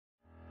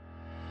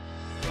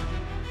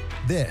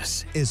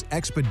This is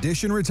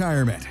Expedition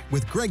Retirement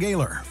with Greg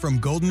Ayler from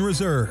Golden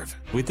Reserve.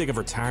 We think of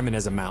retirement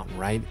as a mountain,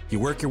 right? You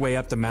work your way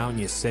up the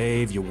mountain, you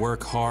save, you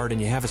work hard, and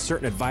you have a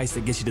certain advice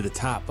that gets you to the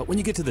top. But when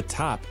you get to the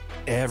top,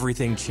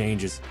 everything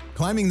changes.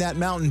 Climbing that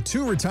mountain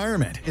to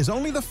retirement is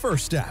only the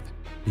first step.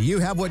 Do you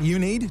have what you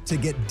need to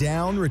get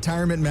down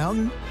Retirement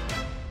Mountain?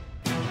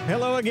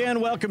 Hello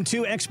again. Welcome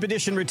to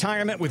Expedition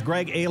Retirement with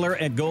Greg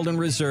Ayler at Golden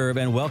Reserve,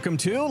 and welcome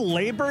to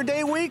Labor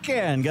Day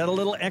weekend. Got a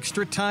little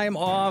extra time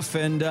off,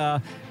 and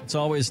it's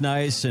always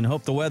nice, and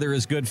hope the weather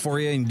is good for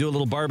you, and do a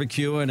little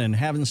barbecuing and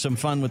having some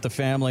fun with the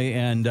family,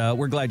 and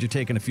we're glad you're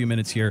taking a few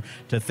minutes here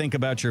to think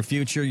about your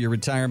future, your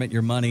retirement,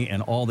 your money,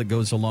 and all that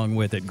goes along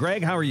with it.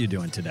 Greg, how are you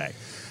doing today?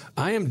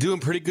 I am doing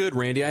pretty good,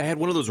 Randy. I had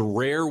one of those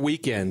rare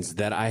weekends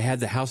that I had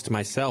the house to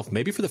myself,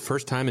 maybe for the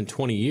first time in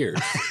 20 years.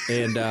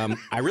 And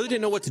I really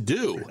didn't know what to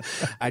do.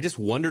 I just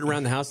wandered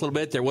around the house a little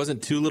bit. There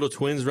wasn't two little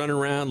twins running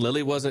around.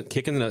 Lily wasn't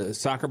kicking the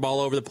soccer ball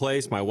over the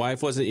place. My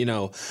wife wasn't,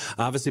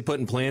 obviously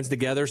putting plans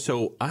together.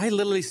 So I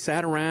literally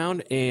sat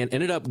around and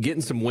ended up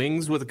getting some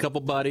wings with a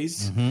couple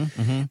buddies.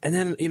 And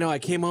then, I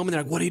came home and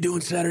they're like, what are you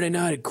doing Saturday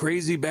night? A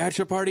crazy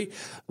bachelor party?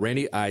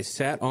 Randy, I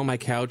sat on my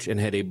couch and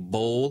had a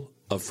bowl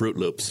of Fruit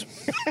Loops.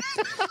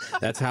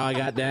 That's how I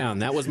got down.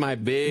 That was my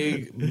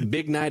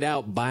big night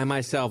out by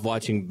myself,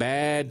 watching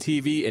bad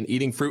TV and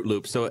eating Fruit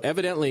Loops. So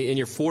evidently in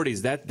your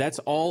 40s, that's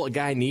all a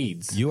guy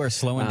needs. You are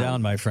slowing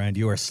down, my friend.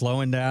 You are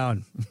slowing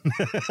down.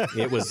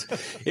 It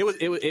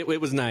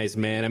was nice,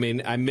 man. I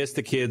mean, I missed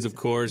the kids, of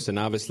course, and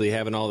obviously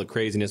having all the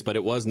craziness, but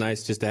it was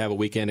nice just to have a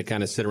weekend to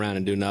kind of sit around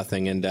and do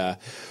nothing and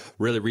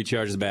really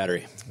recharge the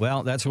battery.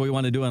 Well, that's what we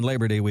want to do on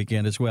Labor Day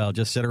weekend as well.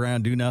 Just sit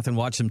around, do nothing,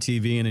 watch some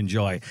TV, and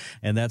enjoy.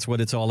 And that's what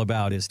it's all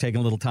about, is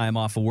taking a little time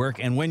off of work.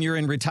 And when you're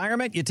in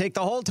retirement, you take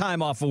the whole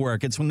time off of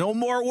work. It's no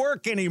more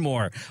work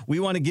anymore. We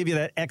want to give you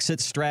that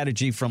exit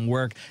strategy from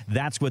work.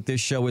 That's what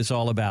this show is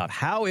all about.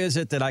 How is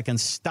it that I can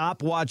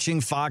stop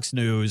watching Fox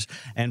News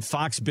and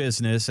Fox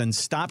Business and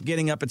stop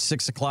getting up at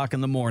 6 o'clock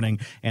in the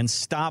morning and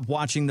stop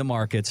watching the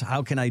markets?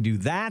 How can I do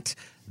that?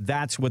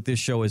 That's what this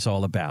show is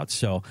all about.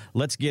 So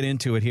let's get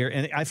into it here.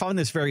 And I found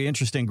this very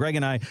interesting. Greg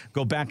and I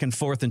go back and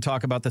forth and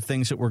talk about the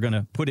things that we're going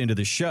to put into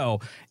the show.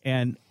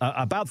 And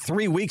about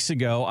 3 weeks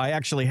ago, I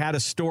actually had a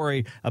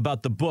story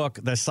about the book,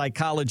 The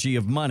Psychology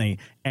of Money.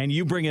 And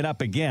you bring it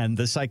up again,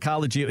 The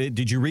Psychology.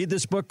 Did you read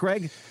this book,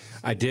 Greg?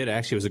 I did.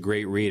 Actually, it was a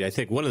great read. I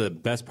think one of the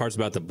best parts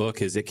about the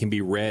book is it can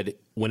be read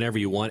whenever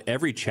you want.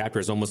 Every chapter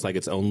is almost like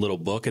its own little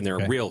book, and they're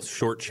real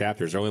short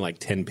chapters. They're only like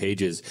 10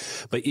 pages.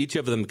 But each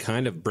of them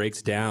kind of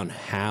breaks down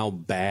how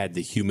bad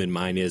the human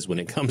mind is when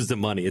it comes to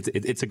money.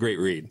 It's a great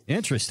read.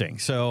 Interesting.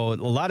 So a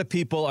lot of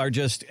people are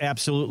just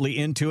absolutely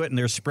into it, and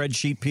they're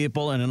spreadsheet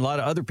people, and a lot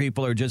of other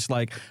people are just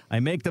like, I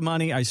make the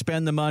money, I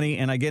spend the money,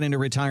 and I get into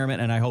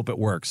retirement, and I hope it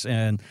works.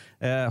 And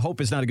hope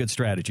is not a good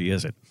strategy,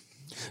 is it?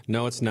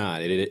 No, it's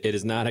not. It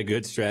is not a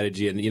good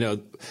strategy.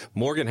 And,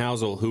 Morgan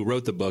Housel, who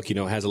wrote the book,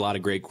 has a lot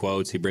of great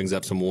quotes. He brings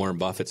up some Warren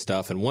Buffett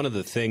stuff. And one of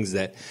the things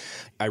that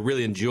I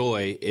really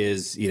enjoy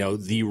is,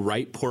 the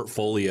right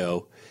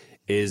portfolio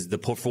is the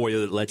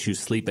portfolio that lets you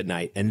sleep at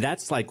night. And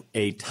that's like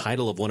a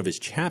title of one of his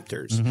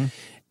chapters.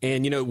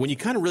 And, when you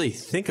kind of really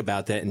think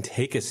about that and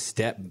take a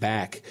step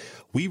back,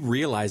 we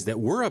realize that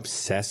we're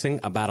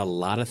obsessing about a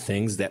lot of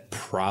things that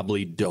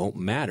probably don't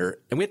matter.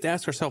 And we have to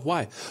ask ourselves,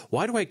 why?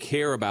 Why do I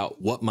care about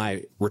what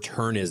my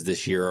return is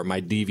this year, or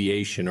my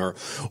deviation, or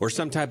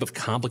some type of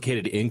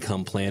complicated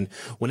income plan,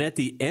 when at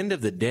the end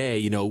of the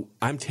day,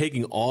 I'm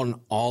taking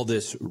on all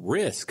this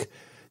risk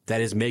that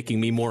is making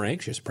me more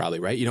anxious, probably,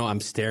 right? I'm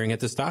staring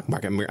at the stock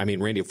market. I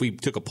mean, Randy, if we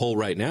took a poll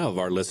right now of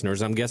our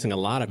listeners, I'm guessing a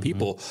lot of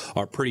people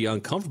are pretty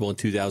uncomfortable in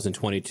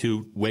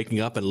 2022, waking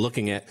up and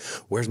looking at,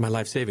 where's my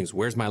life savings?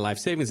 Where's my life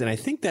savings? And I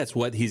think that's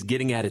what he's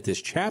getting at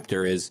this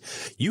chapter is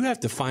you have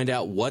to find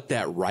out what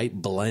that right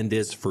blend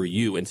is for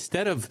you.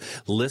 Instead of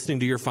listening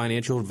to your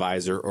financial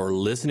advisor or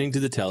listening to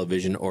the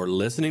television or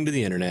listening to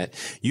the internet,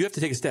 you have to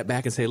take a step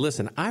back and say,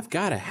 listen, I've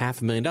got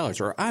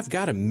 $500,000 or I've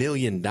got $1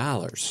 million.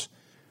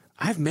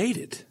 I've made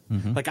it.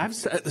 Like,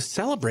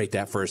 celebrate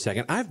that for a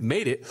second. I've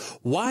made it.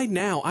 Why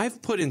now?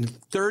 I've put in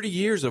 30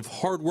 years of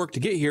hard work to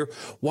get here.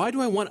 Why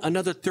do I want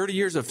another 30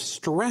 years of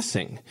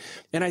stressing?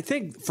 And I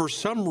think for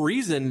some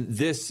reason,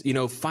 this,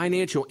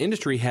 financial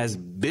industry has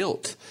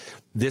built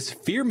this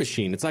fear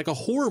machine. It's like a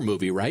horror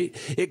movie, right?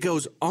 It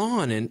goes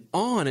on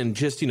and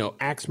just,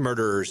 axe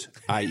murderers,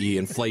 i.e.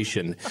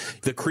 inflation,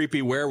 the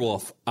creepy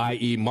werewolf,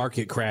 i.e.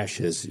 market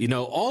crashes,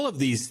 all of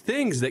these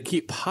things that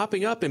keep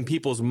popping up in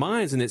people's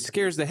minds, and it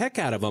scares the heck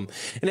out of them.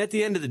 And at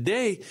the end of the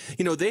day,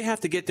 they have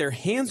to get their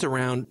hands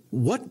around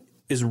what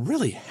is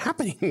really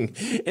happening.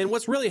 And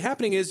what's really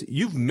happening is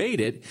you've made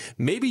it.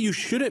 Maybe you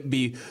shouldn't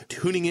be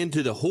tuning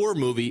into the horror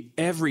movie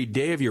every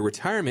day of your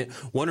retirement,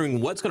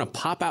 wondering what's going to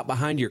pop out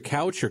behind your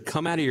couch or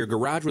come out of your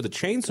garage with a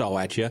chainsaw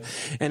at you.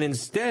 And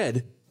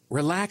instead,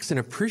 relax and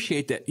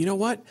appreciate that, you know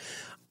what?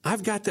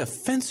 I've got the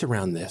fence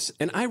around this,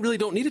 and I really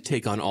don't need to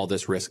take on all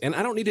this risk, and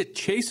I don't need to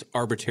chase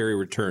arbitrary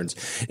returns.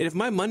 And if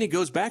my money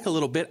goes back a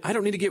little bit, I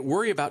don't need to get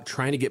worried about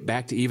trying to get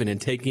back to even and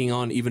taking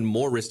on even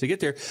more risk to get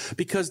there,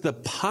 because the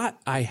pot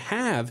I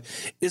have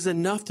is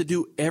enough to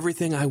do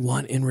everything I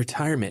want in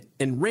retirement.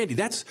 And Randy,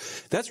 that's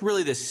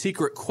really the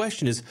secret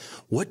question is,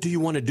 what do you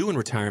want to do in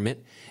retirement,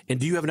 and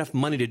do you have enough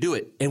money to do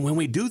it? And when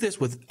we do this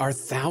with our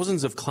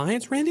thousands of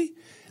clients, Randy,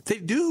 they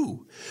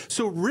do.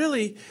 So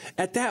really,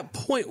 at that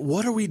point,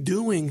 what are we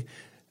doing?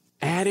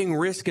 Adding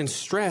risk and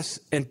stress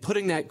and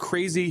putting that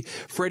crazy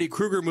Freddy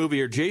Krueger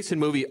movie or Jason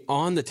movie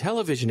on the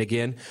television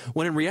again,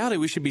 when in reality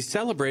we should be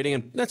celebrating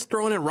and let's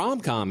throw in a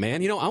rom-com,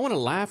 man. I want to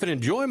laugh and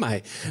enjoy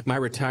my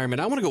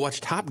retirement. I want to go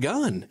watch Top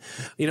Gun.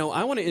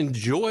 I want to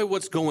enjoy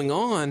what's going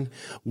on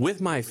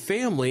with my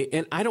family,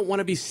 and I don't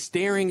want to be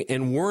staring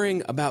and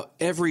worrying about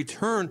every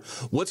turn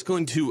what's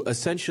going to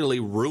essentially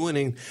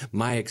ruining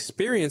my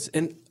experience.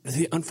 And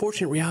the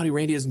unfortunate reality,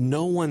 Randy, is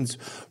no one's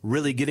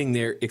really getting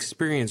their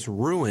experience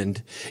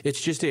ruined.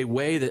 It's just a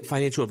way that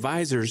financial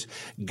advisors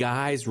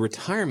guise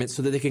retirement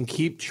so that they can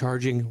keep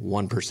charging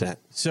 1%.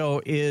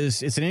 So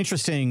it's an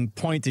interesting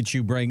point that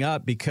you bring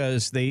up,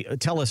 because they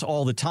tell us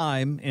all the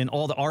time in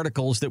all the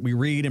articles that we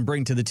read and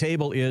bring to the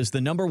table is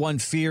the number one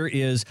fear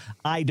is,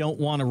 I don't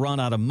want to run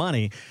out of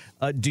money.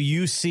 Do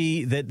you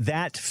see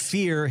that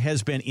fear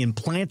has been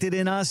implanted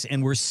in us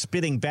and we're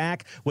spitting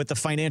back what the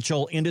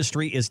financial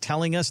industry is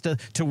telling us to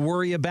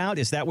worry about?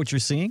 Is that what you're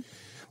seeing?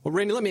 Well,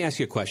 Randy, let me ask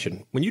you a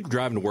question. When you're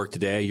driving to work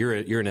today, you're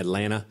in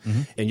Atlanta,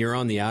 and you're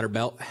on the outer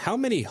belt, how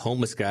many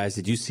homeless guys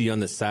did you see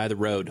on the side of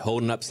the road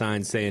holding up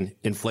signs saying,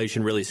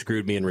 inflation really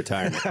screwed me in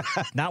retirement?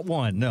 Not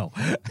one, no.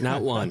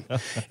 Not one.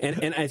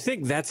 And I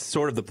think that's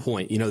sort of the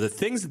point. The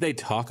things that they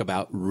talk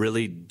about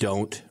really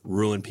don't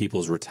ruin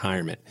people's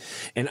retirement.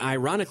 And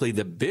ironically,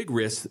 the big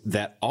risks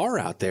that are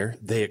out there,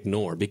 they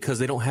ignore because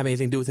they don't have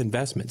anything to do with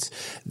investments.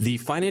 The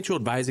financial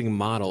advising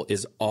model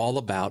is all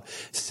about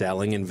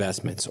selling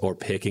investments or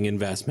picking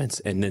investments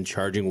and then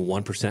charging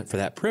 1% for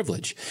that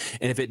privilege.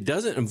 And if it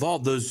doesn't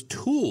involve those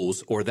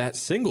tools or that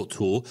single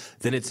tool,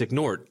 then it's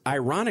ignored.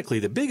 Ironically,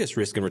 the biggest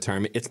risk in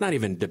retirement, it's not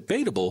even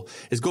debatable,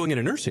 is going in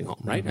a nursing home,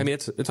 right? I mean,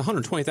 it's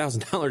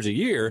 $120,000 a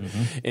year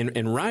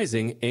and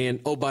rising. And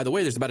oh, by the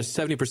way, there's about a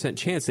 70%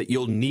 chance that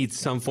you'll need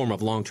some form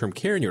of long-term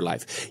care in your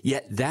life.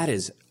 Yet that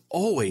is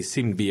always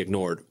seem to be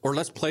ignored. Or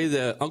let's play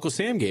the Uncle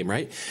Sam game,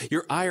 right?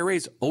 Your IRA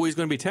is always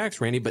going to be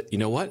taxed, Randy, but you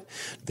know what?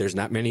 There's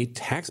not many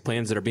tax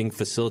plans that are being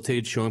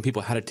facilitated showing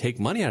people how to take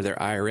money out of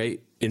their IRA.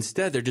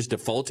 Instead, they're just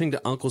defaulting to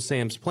Uncle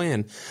Sam's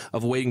plan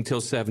of waiting till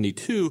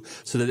 72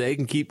 so that they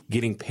can keep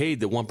getting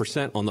paid the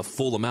 1% on the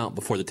full amount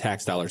before the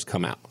tax dollars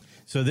come out.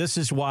 So this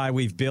is why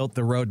we've built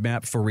the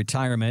roadmap for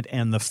retirement,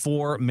 and the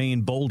four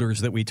main boulders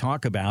that we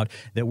talk about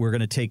that we're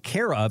going to take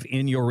care of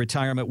in your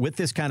retirement with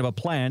this kind of a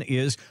plan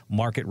is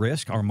market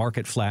risk, our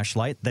market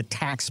flashlight, the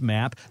tax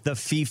map, the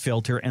fee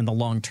filter, and the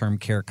long-term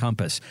care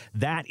compass.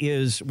 That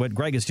is what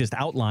Greg has just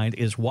outlined,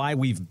 is why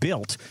we've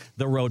built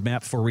the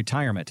roadmap for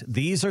retirement.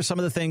 These are some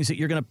of the things that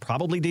you're going to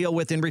probably deal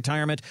with in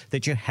retirement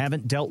that you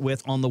haven't dealt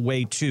with on the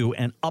way to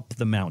and up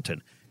the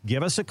mountain.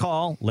 Give us a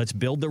call. Let's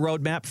build the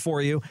roadmap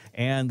for you,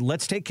 and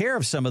let's take care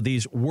of some of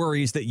these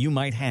worries that you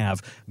might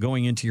have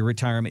going into your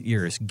retirement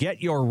years.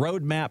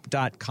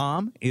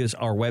 GetYourRoadmap.com is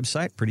our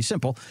website. Pretty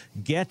simple.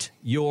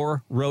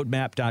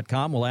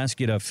 GetYourRoadmap.com. We'll ask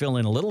you to fill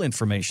in a little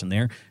information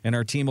there, and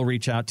our team will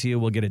reach out to you.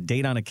 We'll get a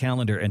date on a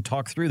calendar and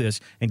talk through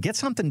this and get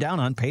something down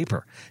on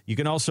paper. You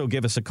can also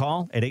give us a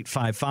call at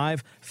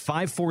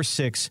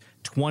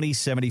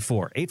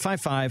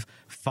 855-546-2074.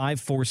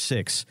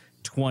 855-546-2074.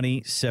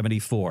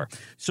 2074.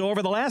 So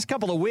over the last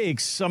couple of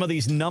weeks, some of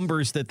these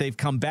numbers that they've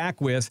come back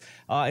with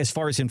as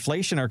far as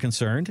inflation are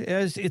concerned,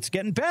 is it's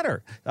getting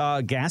better.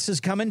 Gas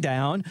is coming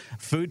down.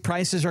 Food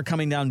prices are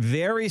coming down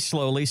very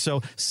slowly.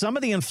 So some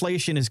of the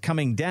inflation is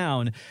coming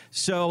down.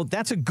 So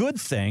that's a good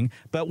thing.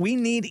 But we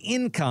need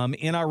income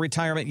in our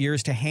retirement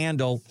years to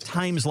handle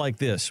times like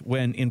this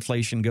when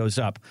inflation goes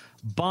up.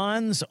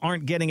 Bonds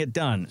aren't getting it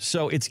done.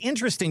 So it's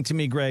interesting to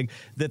me, Greg,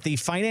 that the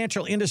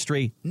financial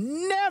industry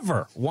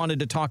never wanted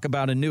to talk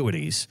about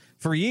annuities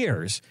for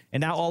years,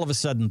 and now all of a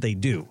sudden they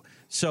do.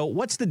 So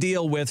what's the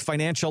deal with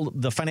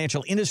the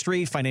financial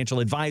industry, financial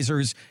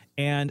advisors,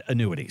 and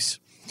annuities?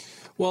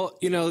 Well,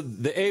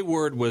 the A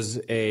word was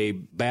a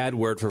bad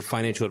word for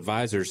financial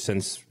advisors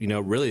since,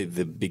 really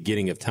the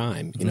beginning of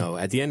time.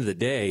 At the end of the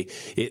day,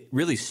 it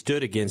really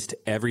stood against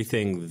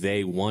everything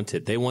they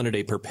wanted. They wanted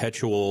a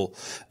perpetual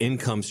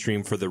income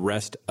stream for the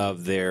rest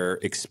of their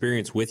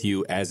experience with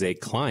you as a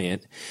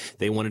client.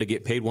 They wanted to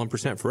get paid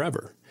 1%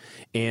 forever.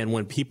 And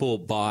when people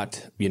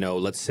bought,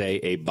 let's say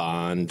a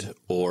bond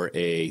or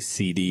a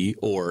CD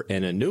or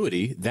an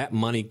annuity, that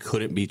money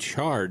couldn't be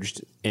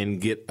charged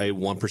and get a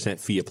 1%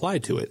 fee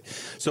applied to it.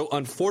 So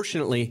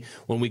unfortunately,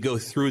 when we go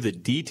through the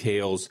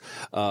details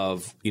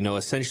of,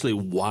 essentially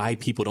why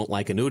people don't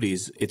like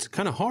annuities, it's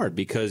kind of hard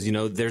because,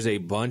 there's a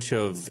bunch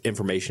of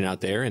information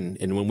out there. And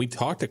when we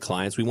talk to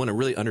clients, we want to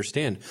really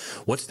understand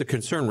what's the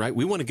concern, right?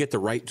 We want to get the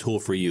right tool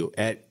for you.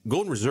 At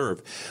Golden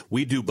Reserve,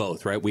 we do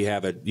both, right? We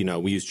have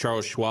we use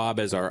Charles Schwab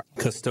as our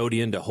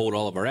custodian to hold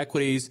all of our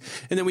equities.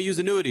 And then we use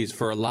annuities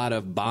for a lot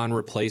of bond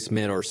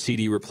replacement or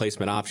CD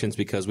replacement options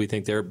because we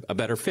think they're a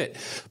better fit.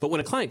 But when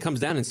a client comes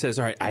down and says,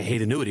 all right, I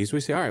hate annuities, we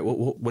say, all right,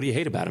 what do you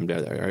hate about them?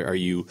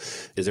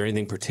 Is there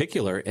anything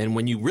particular? And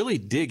when you really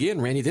dig in,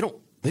 Randy, they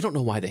don't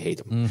know why they hate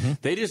them. Mm-hmm.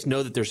 They just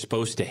know that they're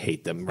supposed to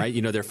hate them, right?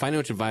 Their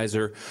financial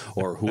advisor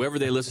or whoever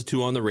they listen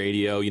to on the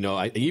radio,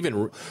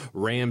 even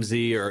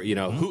Ramsey or,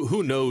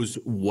 who knows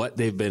what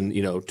they've been,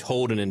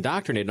 told and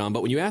indoctrinated on.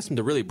 But when you ask them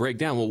to really break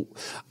down, well,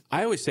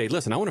 I always say,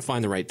 listen, I want to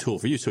find the right tool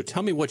for you. So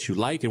tell me what you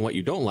like and what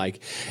you don't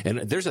like. And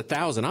there's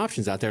 1,000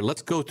 options out there.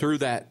 Let's go through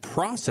that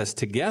process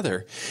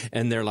together.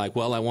 And they're like,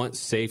 well, I want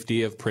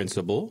safety of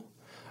principal.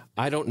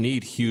 I don't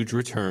need huge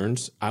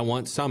returns. I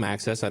want some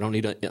access. I don't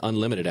need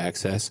unlimited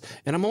access.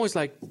 And I'm always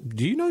like,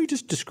 do you know you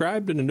just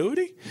described an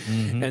annuity?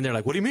 Mm-hmm. And they're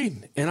like, what do you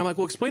mean? And I'm like,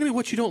 well, explain to me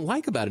what you don't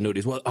like about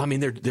annuities. Well, I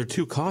mean, they're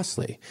too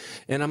costly.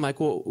 And I'm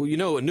like, well,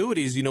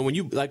 annuities, when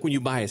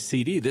you buy a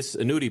CD, this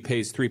annuity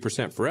pays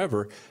 3%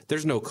 forever.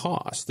 There's no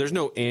cost. There's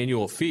no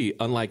annual fee.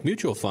 Unlike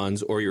mutual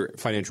funds or your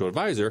financial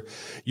advisor,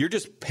 you're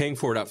just paying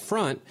for it up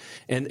front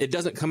and it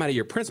doesn't come out of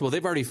your principal.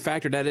 They've already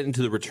factored that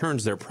into the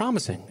returns they're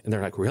promising. And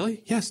they're like,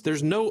 really? Yes,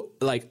 there's no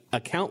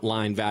account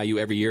line value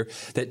every year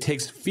that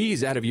takes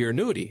fees out of your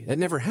annuity. That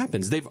never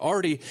happens. They've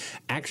already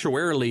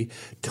actuarially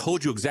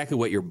told you exactly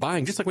what you're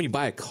buying. Just like when you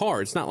buy a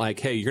car, it's not like,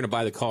 hey, you're going to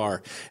buy the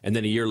car and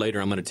then a year later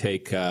I'm going to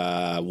take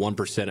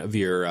 1% of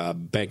your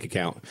bank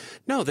account.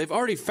 No, they've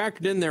already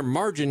factored in their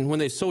margin when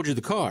they sold you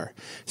the car.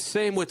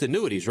 Same with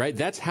annuities, right?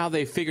 That's how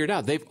they figured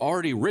out. They've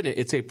already written it.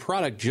 It's a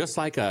product just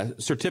like a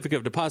certificate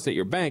of deposit at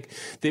your bank.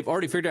 They've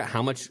already figured out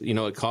how much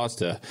it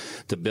costs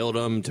to build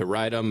them, to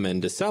write them,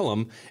 and to sell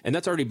them, and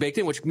that's already baked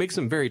in, which makes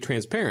them very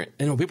transparent.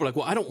 And when people are like,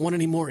 well, I don't want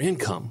any more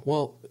income.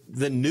 Well,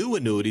 the new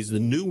annuities, the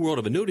new world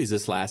of annuities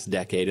this last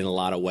decade in a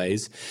lot of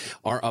ways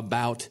are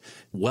about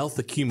wealth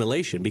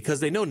accumulation because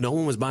they know no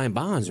one was buying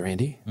bonds,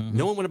 Randy. Mm-hmm.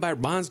 No one wanted to buy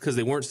bonds because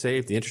they weren't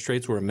safe. The interest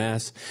rates were a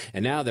mess.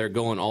 And now they're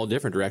going all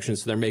different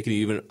directions. So they're making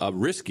even a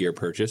riskier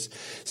purchase.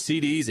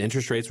 CDs,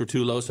 interest rates were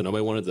too low, so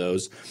nobody wanted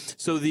those.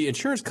 So the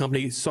insurance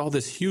company saw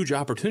this huge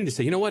opportunity to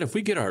say, you know what, if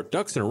we get our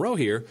ducks in a row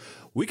here,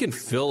 we can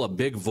fill a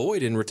big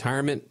void in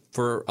retirement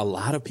for a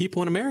lot of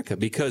people in America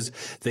because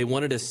they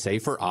wanted a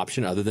safer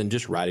option other than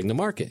just riding the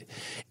market.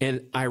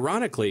 And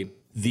ironically,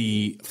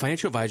 the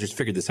financial advisors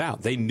figured this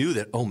out. They knew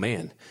that, oh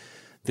man,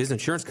 these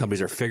insurance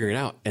companies are figuring it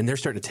out, and they're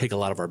starting to take a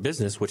lot of our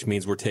business, which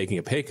means we're taking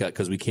a pay cut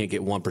because we can't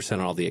get 1% on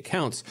all the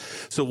accounts.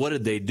 So what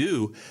did they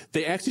do?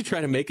 They actually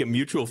try to make a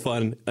mutual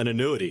fund an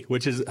annuity,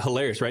 which is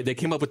hilarious, right? They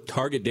came up with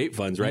target date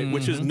funds, right? Mm-hmm.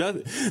 Which is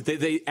nothing.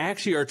 They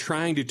actually are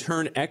trying to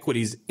turn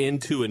equities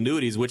into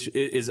annuities, which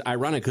is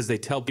ironic because they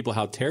tell people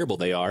how terrible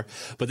they are,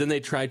 but then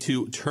they try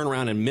to turn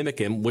around and mimic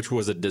them, which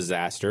was a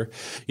disaster.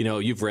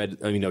 You've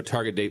read,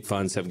 target date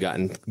funds have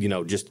gotten,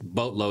 just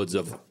boatloads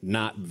of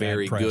not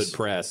very good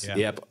press. Yeah.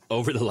 Yep.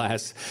 Over the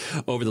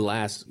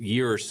last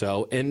year or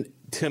so. And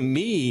to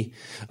me,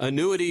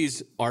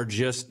 annuities are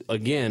just,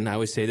 again, I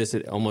always say this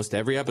at almost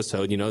every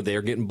episode,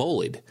 they're getting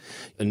bullied.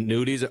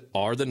 Annuities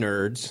are the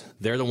nerds.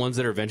 They're the ones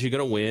that are eventually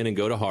going to win and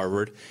go to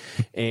Harvard.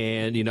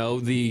 And, you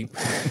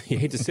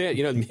hate to say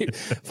it,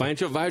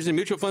 financial advisors and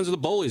mutual funds are the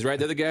bullies, right?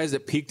 They're the guys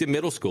that peaked in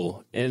middle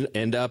school and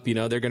end up,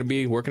 they're going to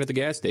be working at the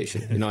gas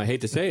station. I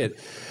hate to say it,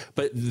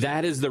 but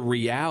that is the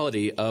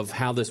reality of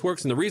how this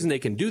works. And the reason they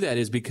can do that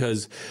is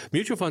because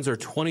mutual funds are a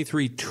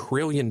 $23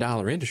 trillion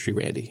industry,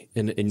 Randy,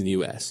 in the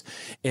U.S.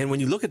 And when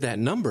you look at that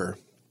number,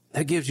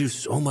 that gives you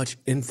so much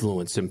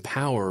influence and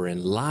power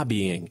and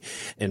lobbying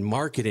and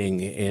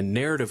marketing and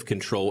narrative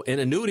control. And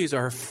annuities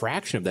are a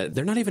fraction of that.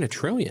 They're not even $1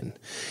 trillion.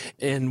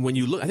 And when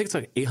you look, I think it's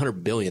like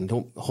 800 billion.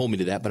 Don't hold me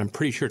to that, but I'm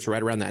pretty sure it's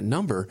right around that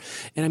number.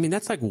 And I mean,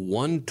 that's like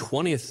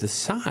 1/20th the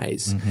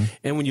size. Mm-hmm.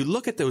 And when you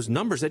look at those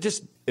numbers, that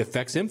just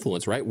affects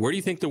influence, right? Where do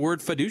you think the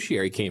word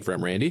fiduciary came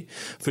from, Randy?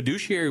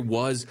 Fiduciary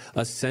was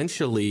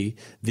essentially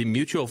the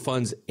mutual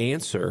fund's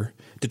answer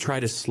to try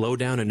to slow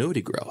down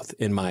annuity growth,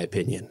 in my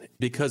opinion,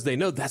 because they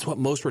know that's what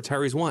most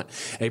retirees want.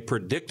 A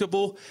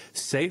predictable,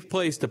 safe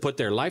place to put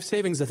their life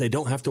savings that they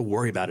don't have to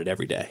worry about it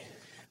every day.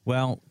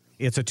 Well,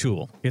 It's a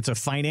tool. It's a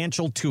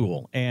financial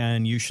tool,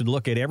 and you should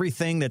look at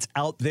everything that's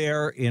out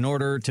there in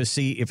order to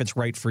see if it's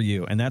right for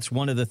you. And that's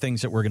one of the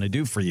things that we're going to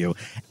do for you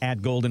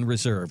at Golden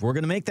Reserve. We're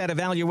going to make that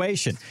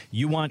evaluation.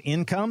 You want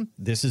income?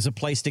 This is a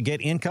place to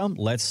get income.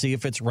 Let's see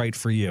if it's right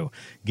for you.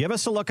 Give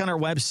us a look on our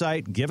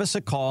website. Give us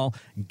a call.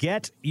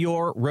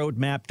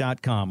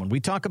 GetYourRoadmap.com. When we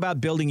talk about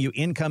building you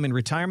income in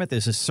retirement,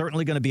 this is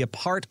certainly going to be a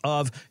part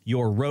of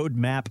your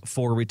roadmap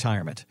for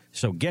retirement.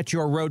 So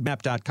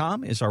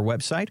GetYourRoadmap.com is our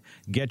website.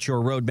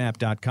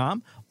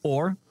 GetYourRoadmap.com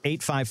or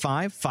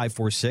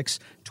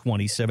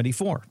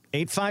 855-546-2074.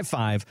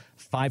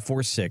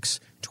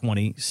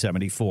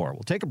 855-546-2074.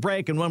 We'll take a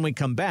break, and when we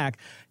come back,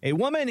 a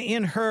woman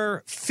in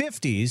her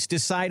 50s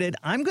decided,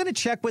 I'm going to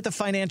check with a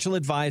financial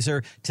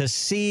advisor to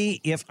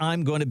see if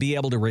I'm going to be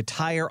able to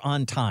retire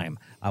on time.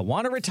 I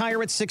want to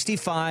retire at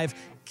 65.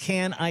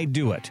 Can I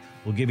do it?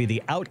 We'll give you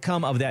the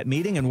outcome of that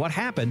meeting and what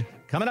happened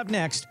coming up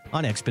next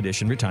on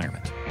Expedition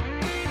Retirement.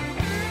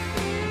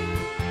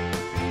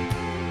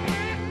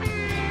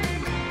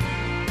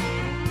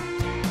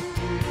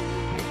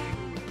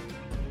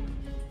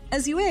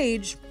 As you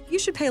age, you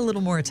should pay a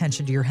little more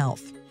attention to your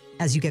health.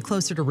 As you get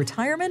closer to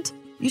retirement,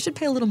 you should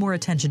pay a little more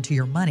attention to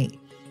your money.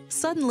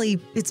 Suddenly,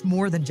 it's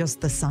more than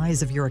just the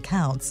size of your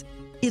accounts.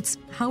 It's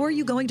how are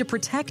you going to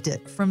protect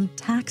it from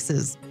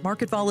taxes,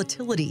 market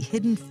volatility,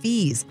 hidden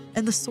fees,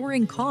 and the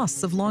soaring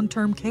costs of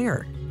long-term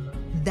care.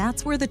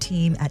 That's where the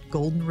team at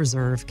Golden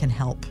Reserve can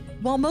help.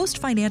 While most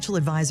financial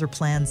advisor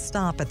plans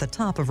stop at the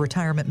top of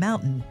Retirement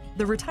Mountain,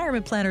 the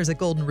retirement planners at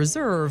Golden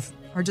Reserve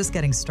are just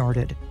getting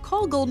started.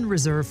 Call Golden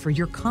Reserve for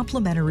your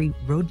complimentary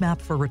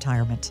roadmap for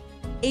retirement.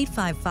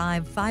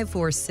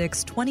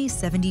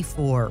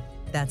 855-546-2074.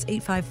 That's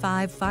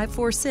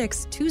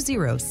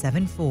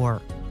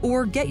 855-546-2074.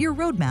 Or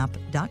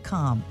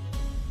getyourroadmap.com.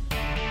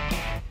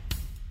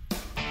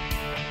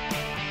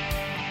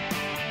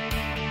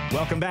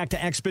 Welcome back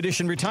to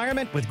Expedition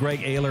Retirement with Greg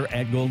Ayler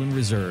at Golden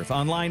Reserve.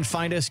 Online,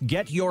 find us,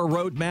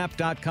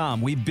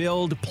 getyourroadmap.com. We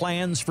build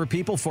plans for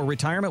people for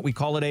retirement. We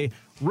call it a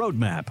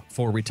roadmap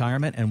for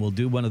retirement, and we'll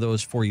do one of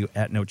those for you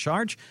at no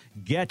charge.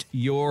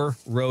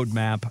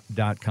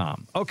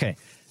 Getyourroadmap.com. Okay.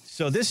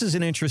 So this is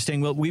an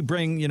interesting, well, we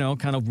bring,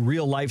 kind of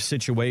real life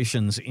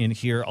situations in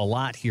here a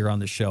lot here on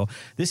the show.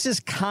 This is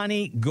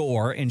Connie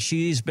Gore, and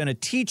she's been a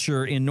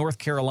teacher in North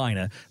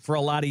Carolina for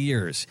a lot of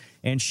years.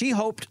 And she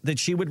hoped that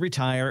she would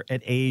retire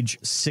at age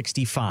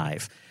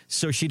 65.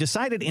 So she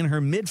decided in her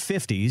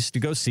mid-50s to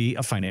go see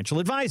a financial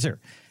advisor.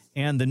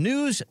 And the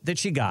news that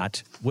she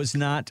got was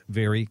not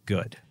very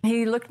good.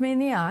 He looked me in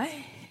the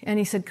eye, and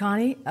he said,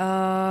 Connie,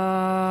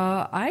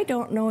 I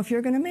don't know if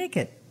you're going to make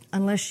it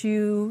unless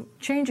you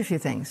change a few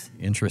things.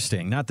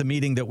 Interesting. Not the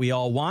meeting that we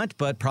all want,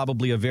 but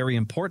probably a very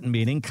important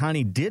meeting.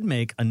 Connie did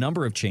make a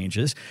number of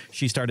changes.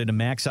 She started to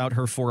max out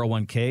her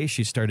 401k.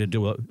 She started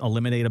to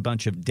eliminate a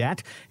bunch of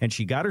debt, and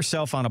she got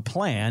herself on a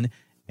plan,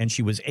 and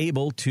she was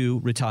able to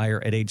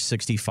retire at age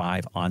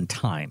 65 on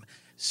time.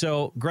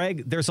 So,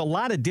 Greg, there's a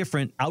lot of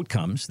different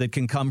outcomes that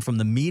can come from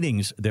the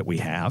meetings that we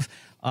have.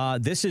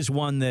 This is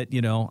one that,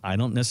 I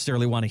don't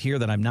necessarily want to hear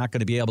that I'm not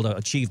going to be able to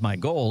achieve my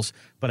goals,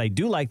 but I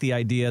do like the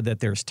idea that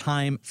there's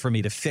time for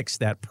me to fix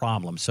that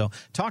problem. So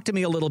talk to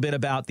me a little bit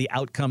about the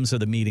outcomes of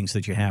the meetings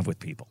that you have with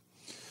people.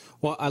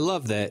 Well, I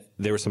love that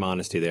there was some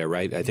honesty there,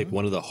 right? I think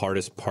one of the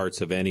hardest parts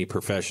of any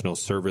professional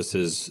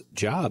services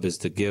job is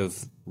to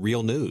give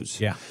real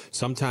news. Yeah.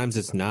 Sometimes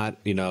it's not,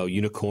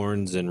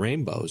 unicorns and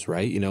rainbows,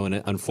 right?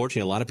 And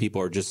unfortunately, a lot of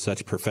people are just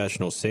such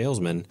professional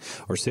salesmen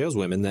or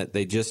saleswomen that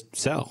they just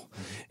sell.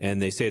 And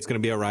they say it's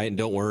going to be all right and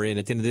don't worry. And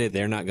at the end of the day,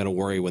 they're not going to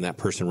worry when that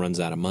person runs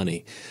out of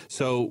money.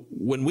 So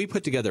when we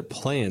put together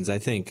plans, I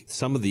think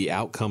some of the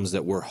outcomes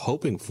that we're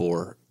hoping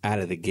for out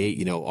of the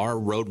gate, our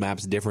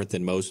roadmap's different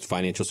than most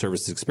financial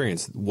services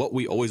experience. What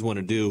we always want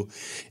to do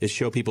is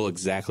show people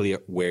exactly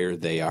where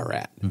they are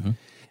at. Mm-hmm.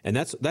 And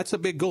that's a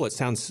big goal. It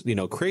sounds,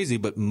 crazy,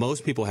 but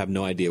most people have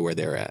no idea where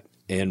they're at.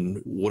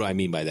 And what do I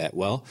mean by that?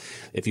 Well,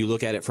 if you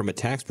look at it from a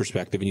tax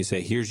perspective and you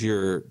say, here's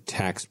your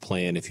tax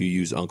plan if you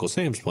use Uncle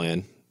Sam's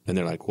plan, and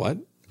they're like, what?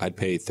 I'd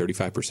pay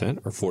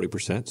 35% or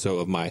 40%. So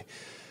of my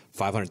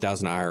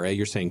 $500,000 IRA,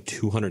 you're saying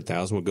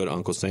 $200,000 would go to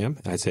Uncle Sam?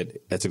 And I said,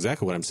 that's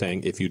exactly what I'm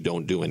saying if you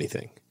don't do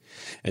anything.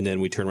 And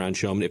then we turn around and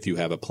show them if you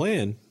have a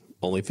plan,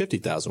 only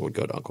 $50,000 would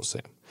go to Uncle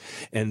Sam.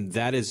 And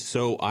that is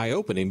so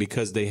eye-opening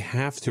because they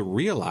have to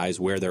realize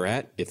where they're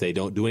at if they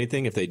don't do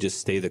anything, if they just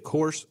stay the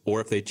course,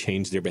 or if they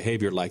change their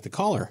behavior like the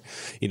caller.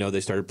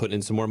 They started putting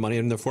in some more money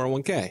in their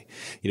 401k.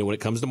 When it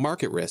comes to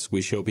market risk,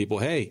 we show people,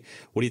 hey,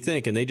 what do you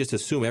think? And they just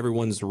assume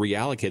everyone's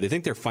reallocated. They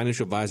think their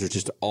financial advisor is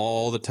just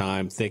all the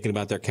time thinking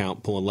about their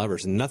account, pulling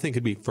levers. And nothing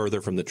could be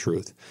further from the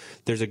truth.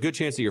 There's a good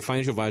chance that your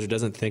financial advisor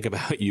doesn't think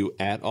about you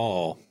at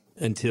all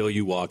until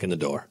you walk in the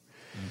door.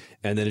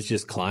 And then it's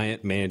just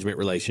client management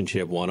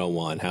relationship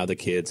 101. How are the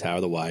kids? How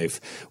are the wife?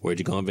 Where'd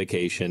you go on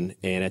vacation?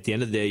 And at the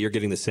end of the day, you're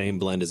getting the same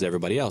blend as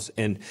everybody else.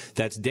 And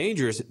that's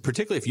dangerous,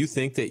 particularly if you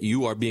think that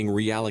you are being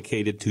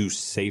reallocated to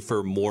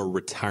safer, more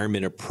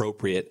retirement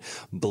appropriate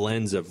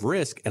blends of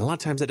risk. And a lot of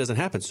times that doesn't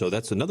happen. So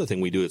that's another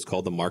thing we do. It's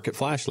called the market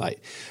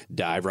flashlight.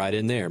 Dive right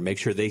in there. Make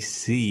sure they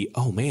see,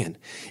 oh man,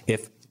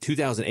 if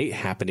 2008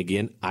 happened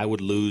again, I would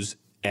lose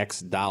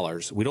X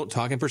dollars. We don't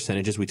talk in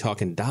percentages. We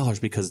talk in dollars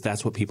because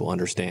that's what people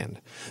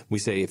understand. We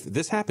say, if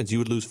this happens, you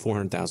would lose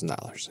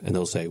 $400,000. And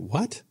they'll say,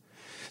 what?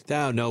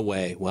 No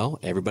way. Well,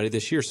 everybody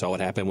this year saw what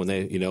happened when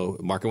they,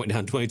 market went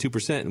down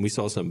 22%, and we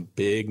saw some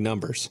big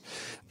numbers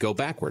go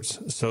backwards.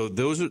 So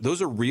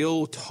those are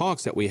real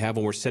talks that we have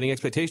when we're setting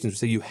expectations. We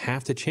say you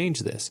have to change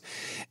this.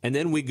 And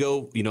then we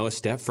go, a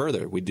step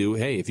further. We do,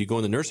 hey, if you go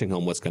in the nursing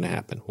home, what's going to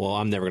happen? Well,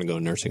 I'm never going to go to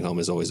a nursing home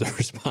is always a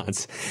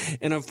response.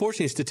 And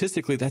unfortunately,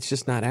 statistically, that's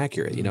just not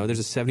accurate. There's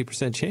a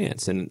 70%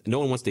 chance, and no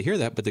one wants to hear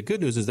that. But the good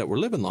news is that we're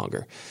living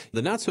longer.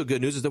 The not so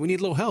good news is that we need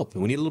a little help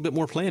and we need a little bit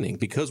more planning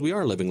because we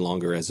are living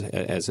longer as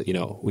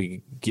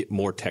we get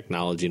more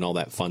technology and all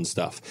that fun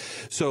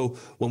stuff. So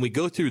when we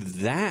go through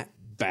that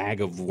bag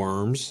of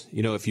worms,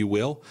 if you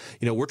will,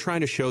 we're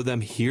trying to show them,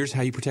 here's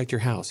how you protect your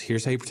house.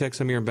 Here's how you protect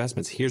some of your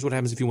investments. Here's what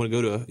happens if you want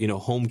to go to,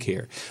 home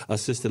care,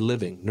 assisted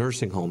living,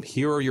 nursing home.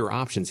 Here are your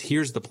options.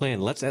 Here's the plan.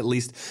 Let's at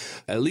least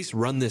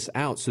run this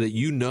out so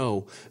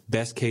that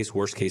best case,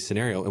 worst case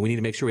scenario. And we need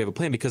to make sure we have a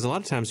plan, because a lot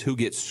of times who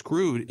gets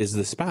screwed is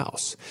the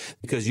spouse,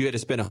 because you had to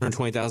spend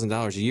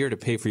 $120,000 a year to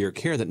pay for your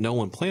care that no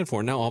one planned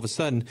for. Now all of a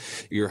sudden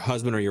your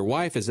husband or your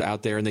wife is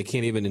out there and they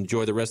can't even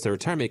enjoy the rest of their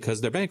retirement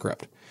because they're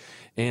bankrupt.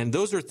 And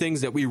those are things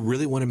that we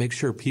really want to make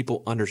sure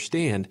people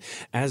understand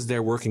as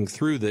they're working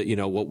through the,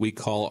 what we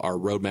call our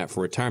roadmap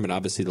for retirement.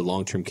 Obviously, the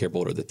long-term care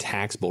boulder, the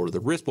tax boulder, the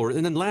risk boulder.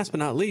 And then last but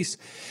not least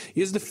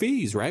is the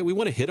fees, right? We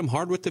want to hit them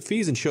hard with the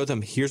fees and show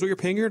them, here's what you're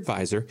paying your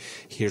advisor.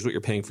 Here's what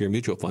you're paying for your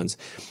mutual funds.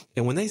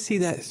 And when they see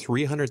that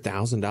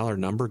 $300,000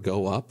 number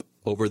go up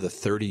over the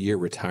 30-year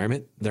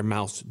retirement, their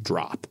mouths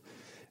drop.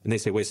 And they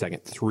say, wait a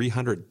second,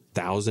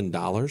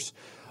 $300,000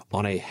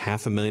 on a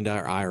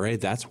 $500,000 IRA,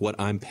 that's what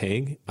I'm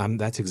paying.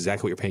 That's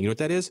exactly what you're paying. You know what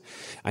that is?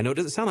 I know it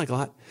doesn't sound like a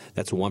lot.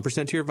 That's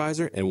 1% to your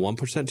advisor and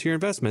 1% to your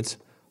investments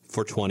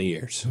for 20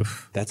 years.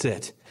 That's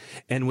it.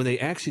 And when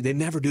they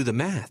never do the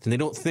math and they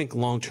don't think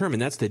long term.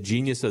 And that's the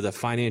genius of the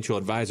financial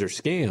advisor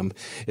scam,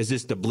 is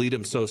just to bleed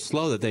them so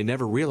slow that they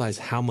never realize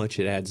how much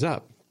it adds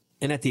up.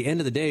 And at the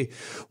end of the day,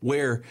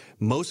 where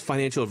most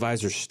financial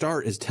advisors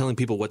start is telling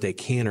people what they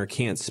can or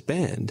can't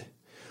spend.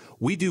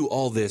 We do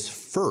all this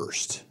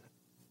first.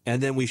 And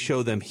then we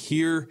show them,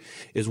 here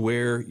is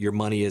where your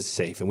money is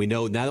safe. And we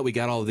know now that we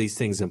got all of these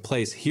things in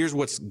place, here's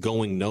what's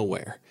going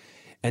nowhere.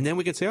 And then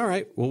we can say, all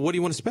right, well, what do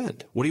you want to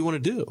spend? What do you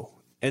want to do?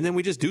 And then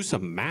we just do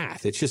some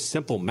math. It's just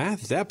simple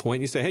math at that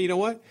point. You say, hey, you know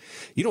what?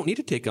 You don't need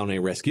to take on any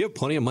risk. You have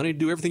plenty of money to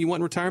do everything you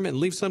want in retirement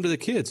and leave some to the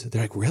kids.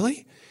 They're like,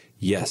 really?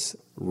 Yes,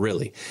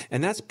 really.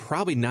 And that's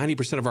probably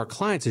 90% of our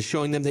clients, is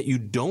showing them that you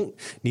don't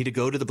need to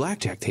go to the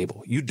blackjack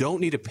table. You don't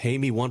need to pay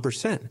me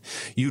 1%.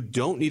 You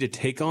don't need to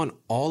take on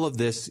all of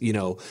this,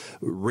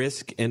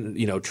 risk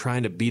and,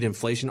 trying to beat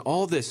inflation,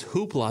 all this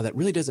hoopla that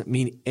really doesn't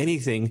mean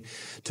anything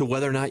to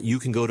whether or not you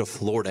can go to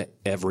Florida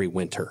every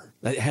winter.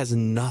 That has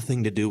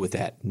nothing to do with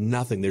that.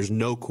 Nothing. There's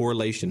no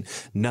correlation,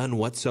 none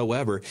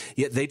whatsoever.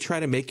 Yet they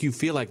try to make you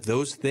feel like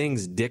those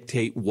things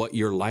dictate what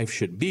your life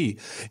should be.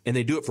 And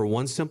they do it for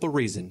one simple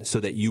reason, so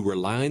that you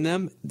rely on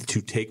them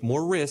to take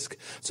more risk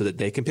so that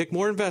they can pick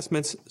more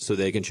investments so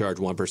they can charge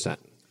 1%.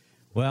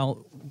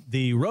 Well,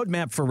 the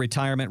roadmap for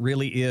retirement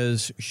really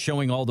is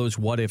showing all those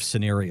what-if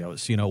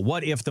scenarios.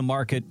 What if the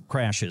market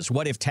crashes?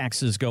 What if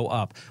taxes go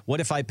up? What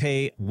if I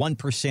pay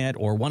 1%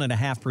 or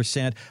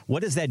 1.5%?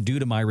 What does that do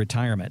to my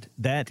retirement?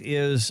 That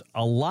is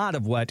a lot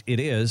of what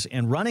it is,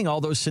 and running all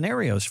those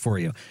scenarios for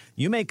you.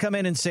 You may come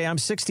in and say, I'm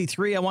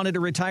 63, I wanted to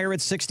retire at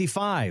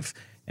 65.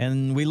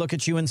 And we look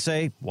at you and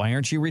say, why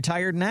aren't you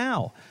retired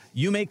now?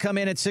 You may come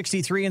in at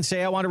 63 and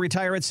say, I want to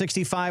retire at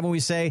 65. And we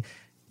say,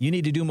 you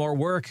need to do more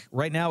work.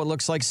 Right now, it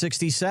looks like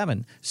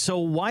 67. So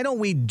why don't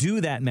we do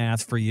that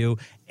math for you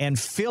and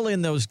fill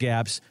in those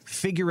gaps,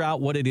 figure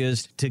out what it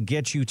is to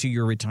get you to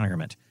your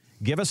retirement?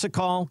 Give us a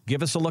call.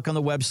 Give us a look on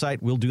the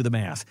website. We'll do the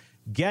math.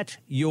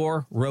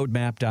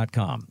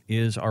 GetYourRoadmap.com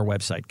is our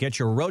website.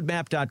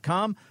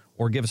 GetYourRoadmap.com,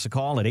 or give us a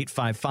call at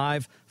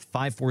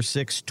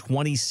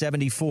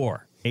 855-546-2074.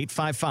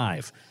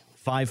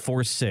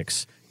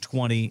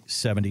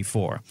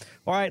 855-546-2074.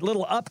 All right,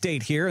 little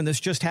update here, and this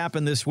just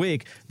happened this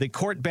week. The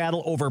court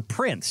battle over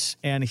Prince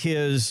and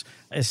his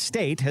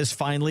estate has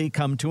finally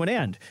come to an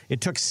end.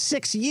 It took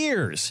 6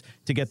 years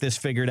to get this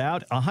figured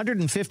out,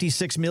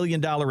 $156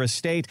 million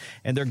estate,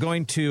 and they're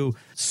going to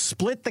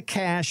split the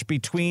cash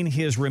between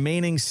his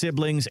remaining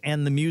siblings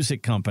and the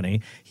music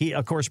company.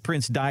 Of course,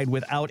 Prince died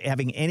without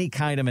having any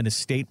kind of an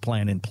estate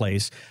plan in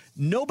place.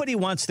 Nobody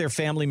wants their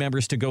family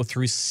members to go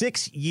through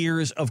 6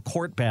 years of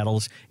court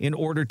battles in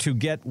order to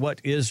get what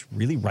is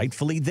really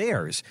rightfully theirs.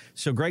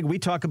 So, Greg, we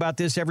talk about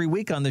this every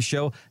week on the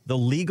show. The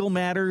legal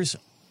matters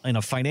in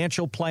a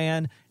financial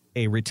plan,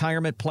 a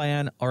retirement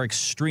plan are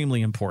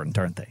extremely important,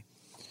 aren't they?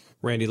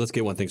 Randy, let's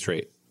get one thing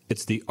straight.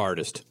 It's the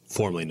artist,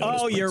 formerly known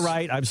as Oh, Prince. you're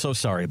right. I'm so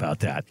sorry about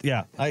that.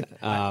 Yeah.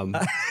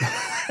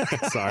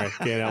 Sorry,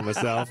 can't help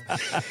myself.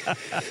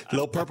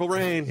 Little Purple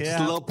Rain. Yeah. Just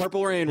a little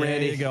Purple Rain,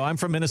 Randy. There you go. I'm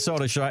from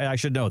Minnesota, so I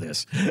should know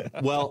this.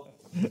 Well,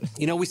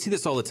 we see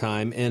this all the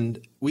time,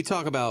 and we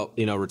talk about,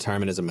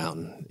 retirement as a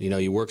mountain.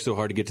 You work so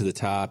hard to get to the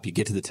top, you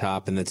get to the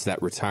top, and it's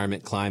that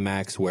retirement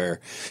climax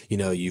where,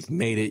 you've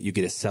made it, you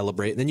get to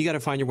celebrate, and then you got to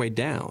find your way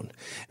down.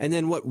 And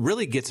then what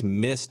really gets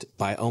missed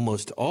by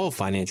almost all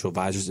financial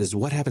advisors is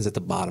what happens at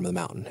the bottom of the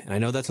mountain. And I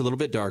know that's a little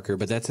bit darker,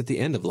 but that's at the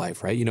end of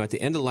life, right? At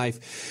the end of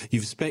life,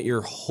 you've spent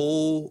your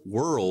whole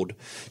world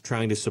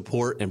trying to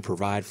support and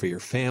provide for your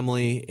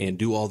family and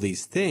do all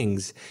these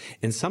things.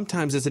 And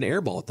sometimes it's an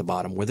airball at the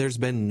bottom where there's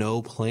been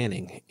no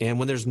planning. And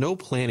when there's no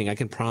planning, I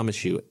can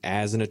promise you,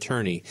 as an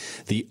attorney,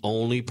 the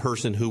only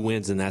person who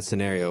wins in that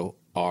scenario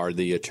are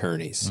the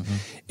attorneys. Mm-hmm.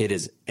 It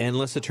is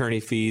endless attorney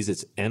fees.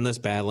 It's endless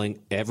battling.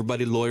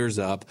 Everybody lawyers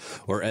up,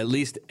 or at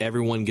least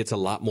everyone gets a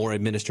lot more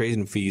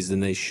administration fees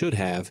than they should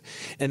have.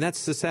 And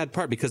that's the sad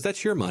part, because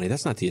that's your money.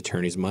 That's not the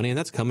attorney's money. And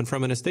that's coming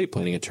from an estate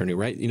planning attorney,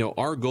 right?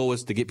 Our goal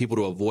is to get people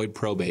to avoid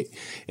probate.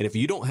 And if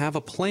you don't have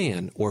a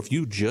plan, or if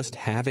you just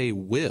have a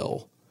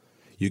will,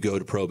 you go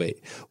to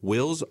probate.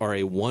 Wills are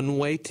a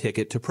one-way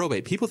ticket to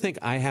probate. People think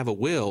I have a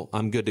will,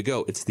 I'm good to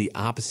go. It's the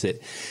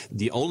opposite.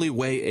 The only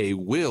way a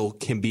will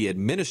can be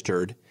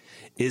administered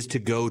is to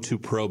go to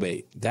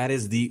probate. That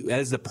is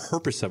the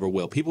purpose of a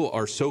will. People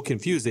are so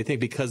confused. They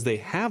think because they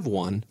have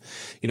one,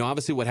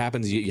 obviously what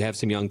happens, you have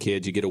some young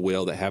kids, you get a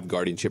will that have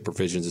guardianship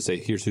provisions that say,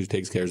 here's who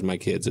takes care of my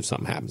kids if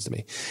something happens to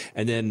me.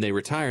 And then they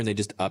retire and they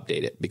just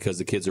update it because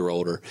the kids are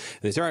older.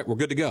 And they say, all right, we're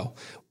good to go.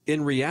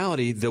 In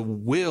reality, the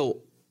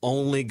will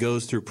only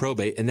goes through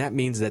probate, and that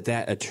means that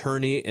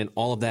attorney and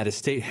all of that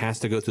estate has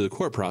to go through the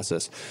court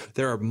process.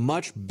 There are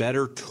much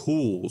better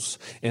tools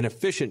and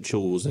efficient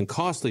tools and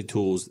costly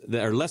tools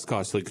that are less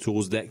costly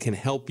tools that can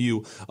help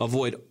you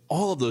avoid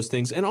all of those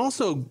things and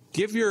also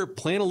give your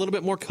plan a little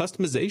bit more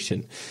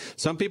customization.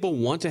 Some people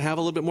want to have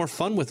a little bit more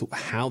fun with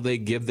how they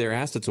give their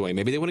assets away.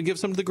 Maybe they want to give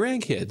some to the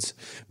grandkids.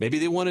 Maybe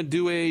they want to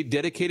do a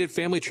dedicated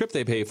family trip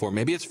they pay for.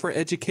 Maybe it's for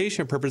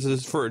education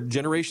purposes for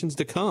generations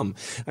to come.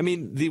 I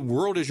mean, the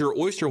world is your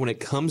oyster when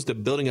it comes to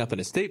building up an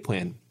estate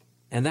plan.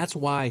 And that's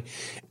why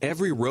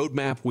every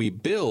roadmap we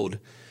build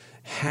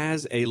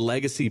has a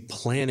legacy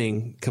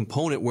planning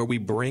component where we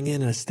bring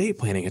in an estate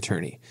planning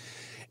attorney.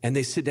 And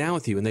they sit down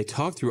with you and they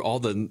talk through all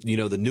the,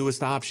 the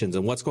newest options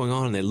and what's going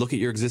on. And they look at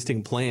your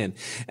existing plan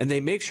and they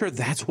make sure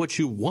that's what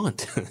you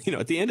want.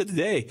 At the end of the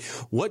day,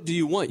 what do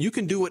you want? You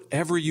can do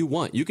whatever you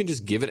want. You can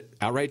just give it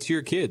outright to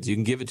your kids. You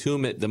can give it to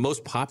them at the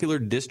most popular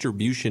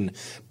distribution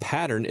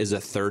pattern is a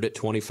third at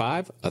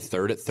 25, a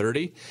third at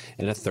 30,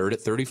 and a third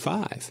at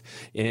 35.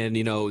 And,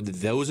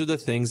 those are the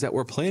things that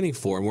we're planning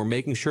for. And we're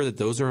making sure that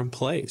those are in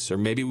place. Or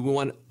maybe we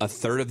want a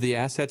third of the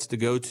assets to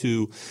go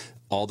to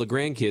all the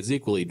grandkids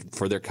equally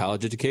for their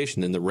college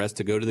education and the rest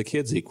to go to the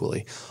kids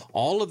equally.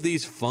 All of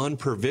these fun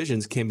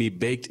provisions can be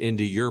baked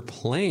into your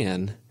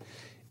plan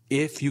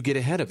if you get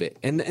ahead of it.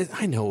 And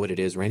I know what it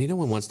is, Randy. No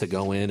one wants to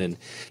go in and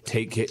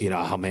take it,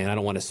 oh man, I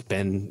don't want to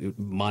spend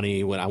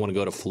money when I want to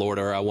go to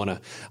Florida, or I want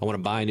to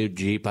buy a new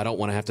Jeep. I don't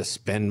want to have to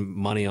spend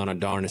money on a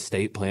darn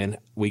estate plan.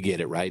 We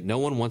get it, right? No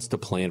one wants to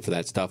plan for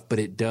that stuff, but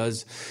it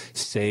does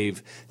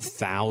save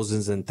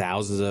thousands and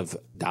thousands of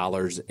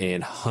dollars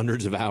and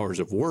hundreds of hours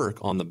of work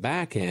on the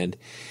back end.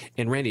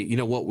 And Randy,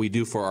 what we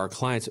do for our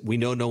clients, we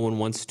know no one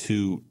wants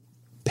to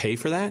pay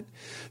for that.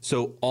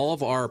 So all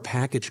of our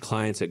package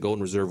clients at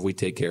Golden Reserve, we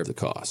take care of the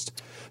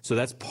cost. So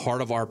that's part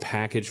of our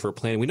package for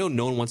planning. We know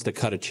no one wants to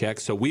cut a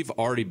check, so we've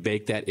already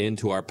baked that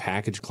into our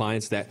package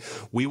clients that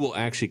we will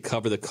actually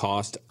cover the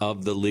cost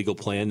of the legal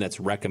plan that's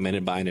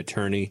recommended by an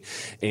attorney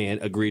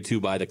and agreed to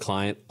by the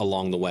client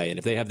along the way. And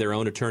if they have their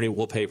own attorney,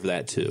 we'll pay for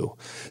that too.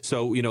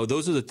 So,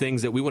 those are the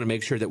things that we want to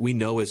make sure that we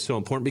know is so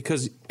important,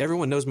 because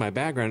everyone knows my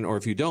background, or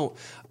if you don't,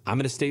 I'm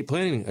an estate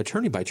planning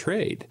attorney by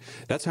trade.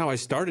 That's how I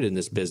started in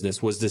this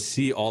business, was to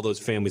see all those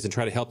families and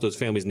try to help those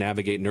families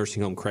navigate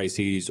nursing home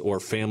crises or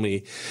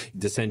family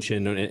dissension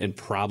and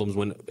problems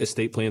when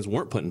estate plans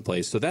weren't put in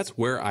place. So that's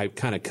where I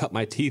kind of cut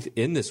my teeth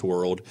in this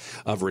world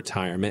of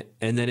retirement.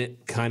 And then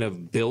it kind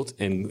of built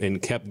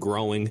and kept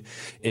growing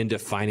into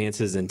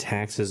finances and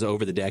taxes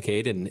over the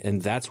decade.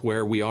 And that's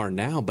where we are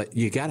now. But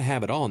you got to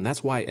have it all. And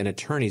that's why an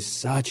attorney is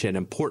such an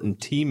important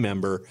team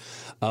member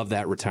of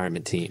that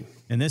retirement team.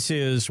 And this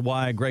is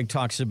why Greg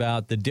talks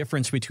about the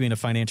difference between a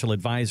financial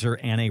advisor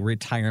and a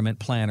retirement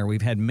planner.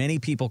 We've had many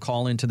people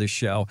call into the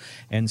show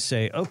and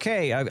say,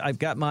 okay, I've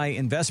got my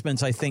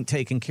investments, I think,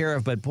 taken care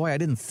of, but boy, I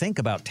didn't think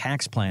about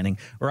tax planning,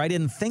 or I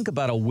didn't think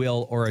about a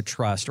will or a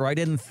trust, or I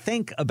didn't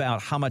think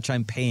about how much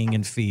I'm paying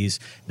in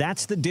fees.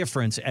 That's the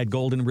difference at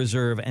Golden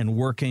Reserve and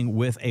working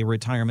with a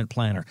retirement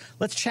planner.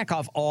 Let's check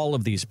off all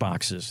of these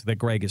boxes that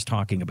Greg is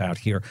talking about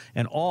here,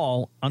 and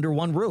all under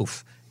one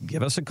roof.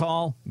 give us a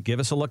call. Give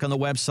us a look on the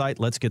website.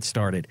 Let's get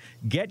started.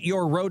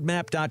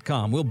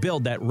 GetYourRoadmap.com. We'll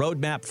build that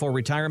roadmap for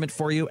retirement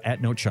for you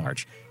at no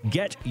charge.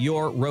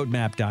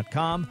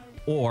 GetYourRoadmap.com,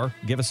 or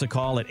give us a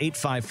call at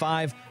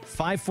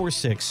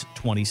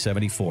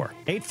 855-546-2074.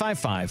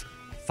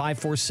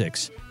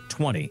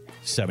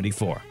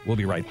 855-546-2074. We'll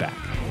be right back.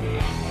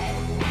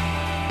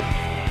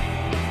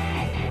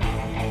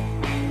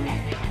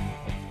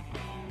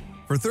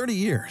 For 30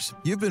 years,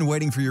 you've been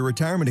waiting for your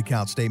retirement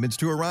account statements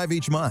to arrive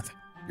each month.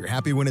 You're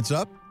happy when it's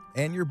up,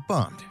 and you're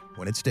bummed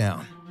when it's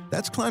down.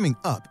 That's climbing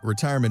up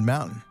Retirement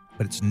Mountain,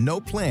 but it's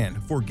no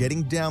plan for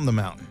getting down the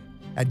mountain.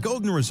 At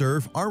Golden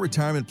Reserve, our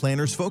retirement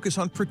planners focus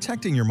on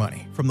protecting your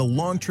money from the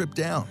long trip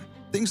down.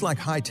 Things like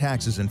high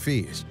taxes and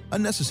fees,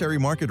 unnecessary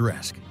market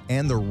risk,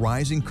 and the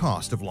rising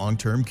cost of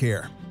long-term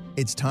care.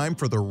 It's time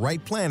for the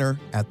right planner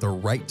at the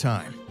right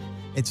time.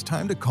 It's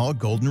time to call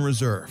Golden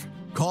Reserve.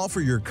 Call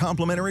for your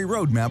complimentary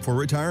roadmap for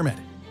retirement.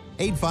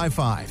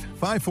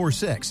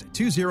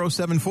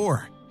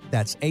 855-546-2074.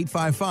 That's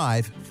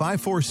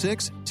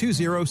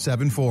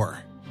 855-546-2074.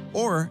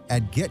 Or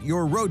at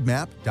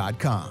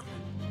getyourroadmap.com.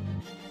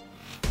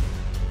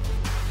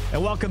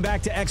 And welcome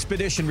back to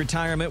Expedition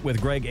Retirement with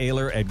Greg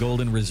Ayler at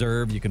Golden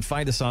Reserve. You can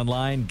find us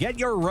online,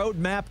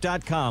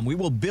 getyourroadmap.com. We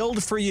will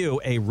build for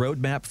you a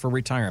roadmap for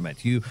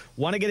retirement. You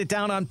want to get it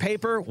down on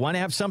paper, want to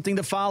have something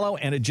to follow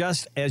and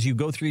adjust as you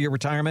go through your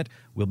retirement,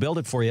 we'll build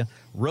it for you.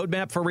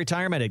 Roadmap for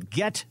retirement at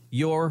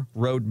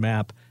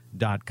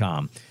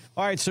getyourroadmap.com.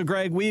 All right, so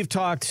Greg, we've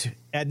talked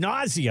ad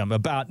nauseum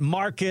about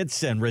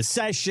markets and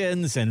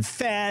recessions and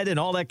Fed and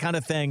all that kind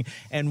of thing,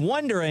 and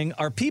wondering,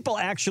 are people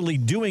actually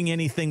doing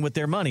anything with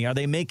their money? Are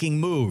they making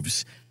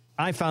moves?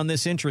 I found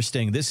this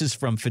interesting. This is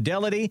from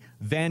Fidelity,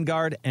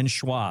 Vanguard, and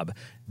Schwab.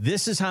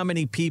 This is how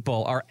many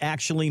people are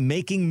actually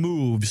making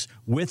moves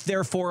with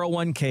their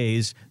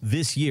 401ks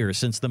this year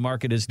since the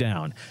market is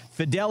down.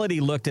 Fidelity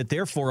looked at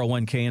their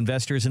 401k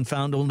investors and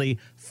found only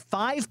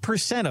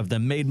 5% of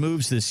them made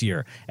moves this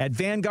year. At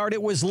Vanguard,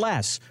 it was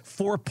less,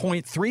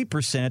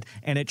 4.3%,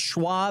 and at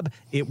Schwab,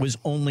 it was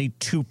only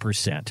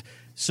 2%.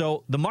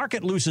 So the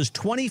market loses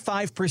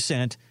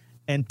 25%,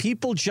 and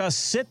people just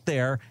sit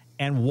there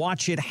and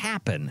watch it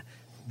happen.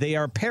 They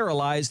are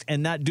paralyzed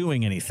and not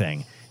doing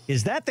anything.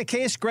 Is that the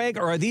case, Greg,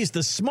 or are these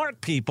the smart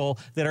people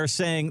that are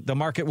saying the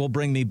market will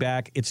bring me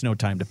back? It's no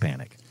time to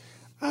panic.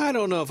 I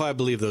don't know if I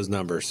believe those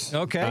numbers.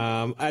 Okay.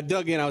 I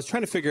dug in. I was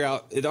trying to figure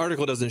out, the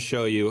article doesn't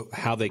show you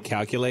how they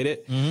calculate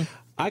it. Mm-hmm.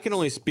 I can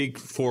only speak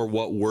for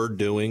what we're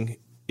doing,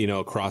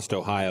 across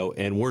Ohio,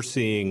 and we're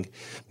seeing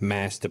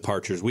mass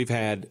departures. We've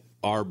had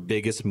our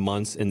biggest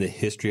months in the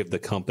history of the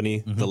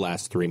company the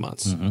last 3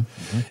 months. Mm-hmm.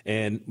 Mm-hmm.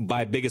 And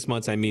by biggest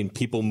months, I mean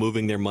people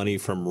moving their money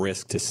from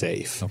risk to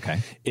safe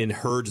in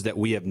herds that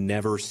we have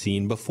never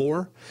seen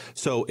before.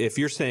 So if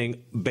you're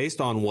saying, based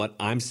on what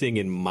I'm seeing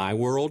in my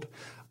world,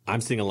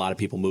 I'm seeing a lot of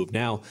people move.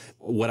 Now,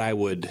 what I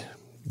would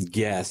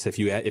guess, if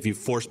you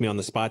force me on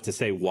the spot to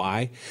say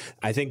why,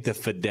 I think the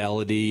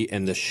Fidelity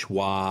and the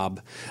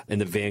Schwab and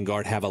the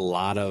Vanguard have a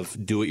lot of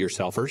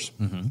do-it-yourselfers.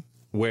 Mm-hmm.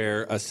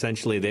 Where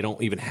essentially they don't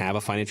even have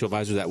a financial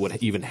advisor that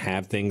would even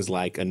have things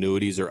like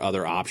annuities or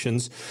other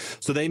options.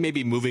 So they may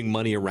be moving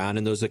money around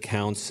in those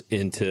accounts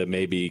into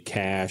maybe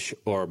cash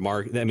or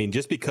market. I mean,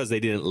 just because they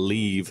didn't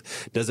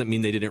leave doesn't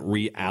mean they didn't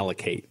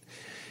reallocate.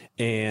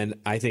 And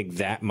I think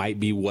that might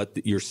be what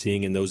you're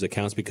seeing in those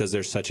accounts, because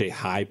there's such a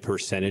high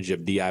percentage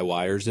of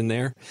DIYers in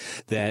there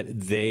that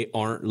they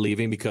aren't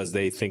leaving because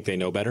they think they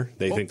know better.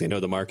 They think they know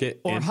the market.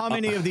 Or how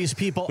many of these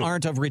people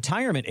aren't of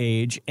retirement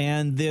age,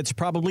 and it's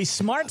probably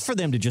smart for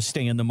them to just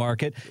stay in the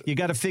market. You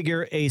got to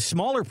figure a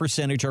smaller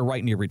percentage are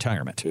right near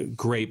retirement.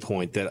 Great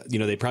point. That,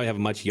 they probably have a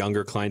much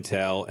younger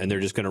clientele and they're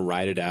just going to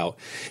ride it out.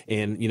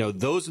 And,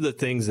 those are the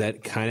things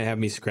that kind of have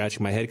me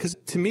scratching my head, because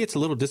to me, it's a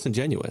little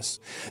disingenuous.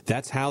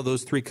 That's how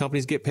those three companies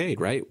get paid,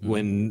 right? Mm-hmm.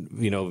 When,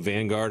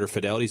 Vanguard or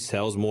Fidelity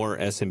sells more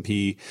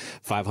S&P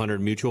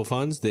 500 mutual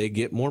funds, they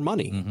get more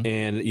money. Mm-hmm.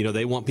 And,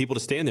 they want people to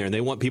stay in there, and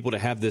they want people to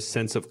have this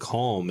sense of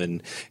calm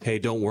and, hey,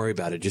 don't worry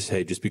about it.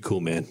 Just be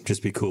cool, man.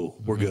 Just be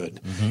cool. We're good.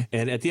 Mm-hmm.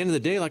 And at the end of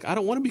the day, I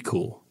don't want to be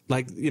cool.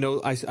 I got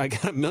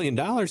 $1 million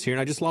here and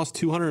I just lost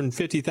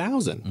 $250,000.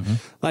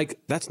 Mm-hmm.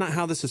 That's not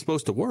how this is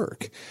supposed to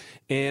work.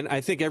 And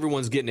I think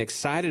everyone's getting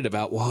excited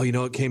about, well,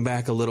 it came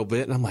back a little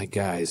bit. And I'm like,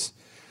 guys,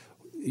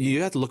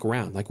 you have to look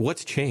around.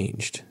 What's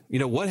changed?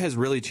 What has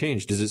really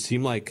changed? Does it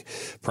seem like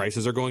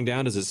prices are going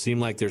down? Does it seem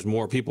like there's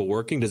more people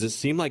working? Does it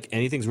seem like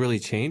anything's really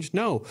changed?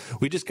 No,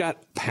 we just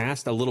got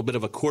past a little bit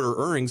of a quarter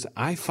earnings.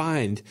 I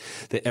find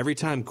that every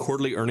time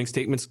quarterly earnings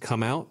statements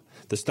come out,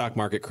 the stock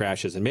market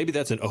crashes. And maybe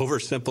that's an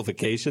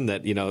oversimplification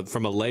that,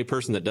 from a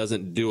layperson that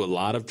doesn't do a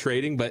lot of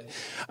trading. But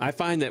I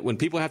find that when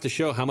people have to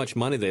show how much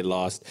money they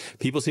lost,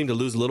 people seem to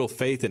lose a little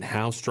faith in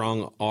how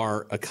strong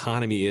our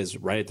economy is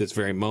right at this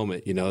very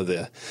moment.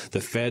 The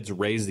Fed's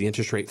raised the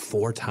interest rate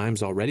 4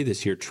 times already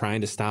this year,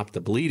 trying to stop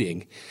the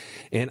bleeding.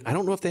 And I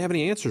don't know if they have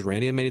any answers,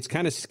 Randy. I mean, it's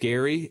kind of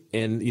scary.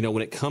 And,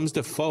 when it comes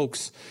to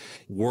folks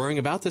worrying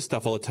about this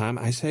stuff all the time,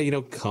 I say,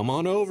 come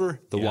on over.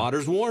 The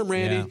water's warm,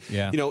 Randy.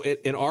 Yeah.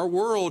 In our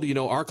world,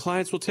 our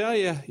clients will tell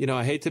you,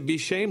 I hate to be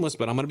shameless,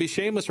 but I'm going to be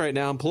shameless right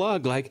now and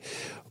plug, like,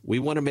 we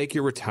want to make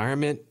your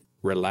retirement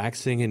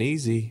relaxing and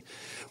easy.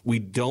 We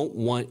don't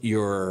want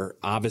your,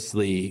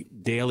 obviously,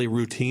 daily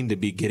routine to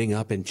be getting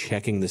up and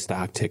checking the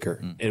stock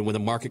ticker. And when the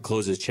market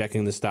closes,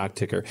 checking the stock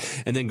ticker.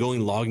 And then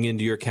logging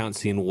into your account,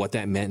 seeing what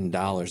that meant in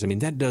dollars. I mean,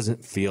 that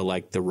doesn't feel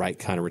like the right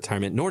kind of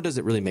retirement, nor does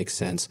it really make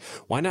sense.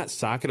 Why not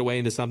sock it away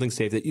into something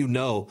safe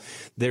that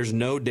there's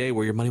no day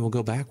where your money will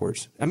go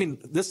backwards? I mean,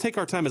 let's take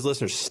our time as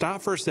listeners.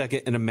 Stop for a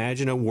second and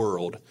imagine a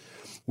world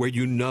where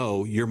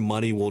your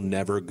money will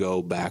never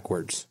go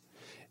backwards.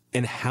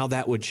 And how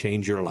that would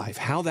change your life,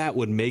 how that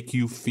would make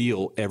you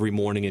feel every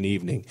morning and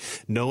evening,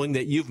 knowing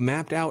that you've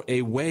mapped out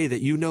a way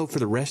that for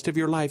the rest of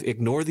your life.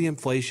 Ignore the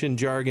inflation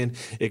jargon,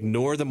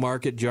 ignore the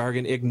market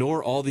jargon,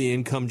 ignore all the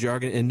income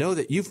jargon, and know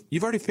that you've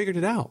already figured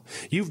it out.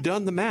 You've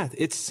done the math.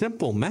 It's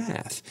simple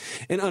math.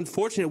 And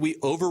unfortunately, we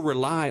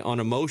over-rely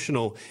on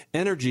emotional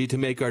energy to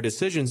make our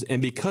decisions.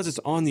 And because it's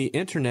on the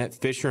internet,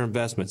 Fisher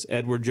Investments,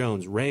 Edward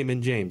Jones,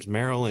 Raymond James,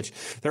 Merrill Lynch,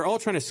 they're all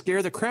trying to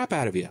scare the crap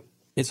out of you.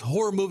 It's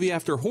horror movie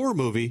after horror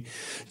movie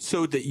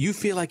so that you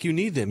feel like you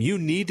need them. You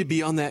need to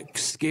be on that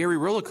scary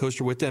roller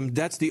coaster with them.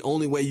 That's the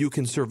only way you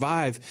can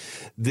survive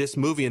this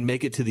movie and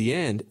make it to the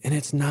end. And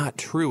it's not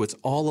true. It's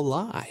all a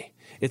lie.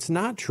 It's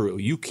not true.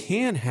 You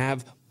can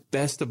have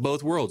best of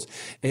both worlds,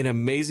 an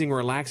amazing,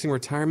 relaxing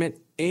retirement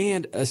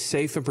and a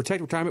safe and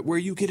protected retirement where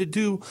you get to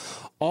do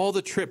all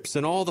the trips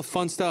and all the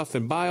fun stuff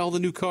and buy all the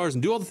new cars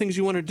and do all the things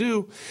you want to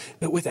do,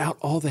 but without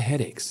all the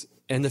headaches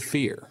and the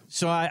fear.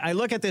 So I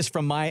look at this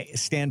from my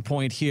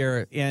standpoint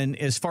here, and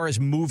as far as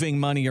moving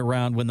money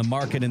around when the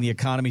market and the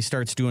economy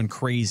starts doing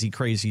crazy,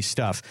 crazy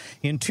stuff.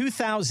 In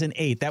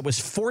 2008, that was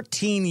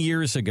 14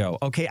 years ago.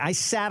 Okay, I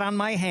sat on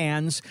my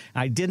hands,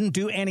 I didn't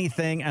do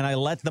anything, and I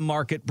let the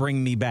market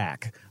bring me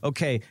back.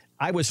 Okay,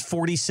 I was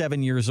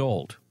 47 years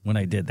old when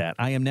I did that.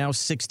 I am now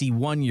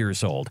 61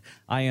 years old.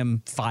 I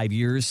am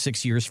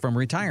 6 years from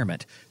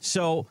retirement.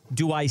 So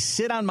do I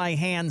sit on my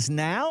hands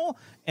now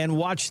and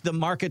watch the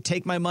market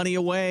take my money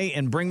away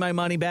and bring my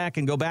money back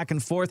and go back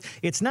and forth?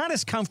 It's not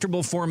as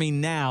comfortable for me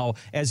now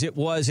as it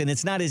was, and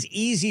it's not as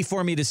easy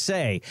for me to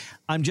say,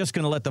 I'm just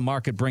going to let the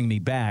market bring me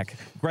back.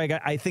 Greg,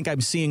 I think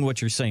I'm seeing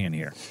what you're saying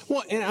here.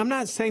 Well, and I'm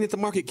not saying that the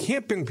market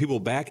can't bring people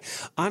back.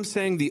 I'm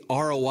saying the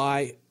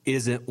ROI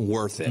isn't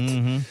worth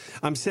it.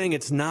 I'm saying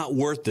it's not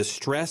worth the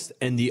stress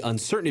and the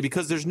uncertainty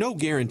because there's no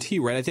guarantee,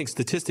 right? I think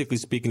statistically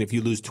speaking, if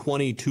you lose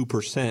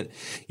 22%,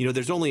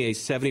 there's only a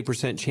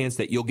 70% chance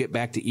that you'll get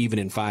back to even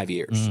in 5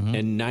 years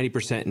and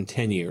 90% in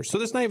 10 years. So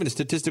there's not even a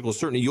statistical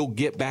certainty you'll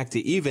get back to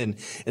even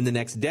in the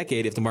next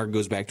decade if the market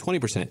goes back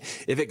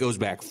 20%. If it goes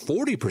back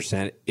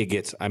 40%, it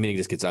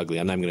just gets ugly.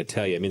 I'm not even going to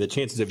tell you. The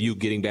chances of you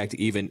getting back to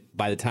even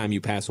by the time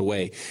you pass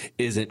away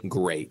isn't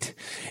great.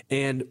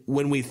 And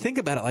when we think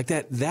about it like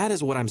that, that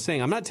is what I'm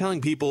saying. I'm not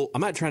telling people, I'm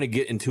not trying to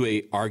get into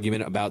a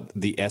argument about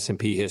the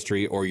S&P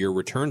history or your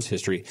returns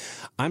history.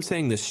 I'm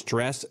saying the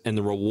stress and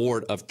the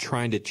reward of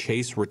trying to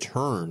chase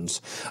returns,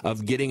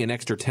 of getting an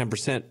extra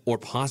 10% or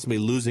possibly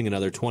losing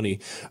another 20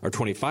 or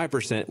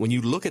 25%. When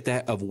you look at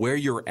that of where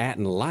you're at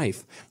in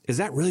life, is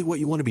that really what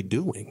you want to be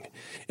doing?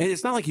 And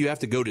it's not like you have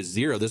to go to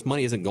zero. This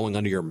money isn't going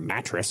under your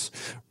mattress.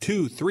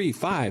 2, 3,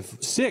 5,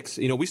 6.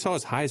 We saw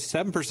as high as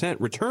 7%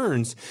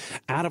 returns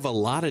out of a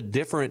lot of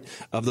different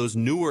of those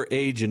newer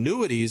age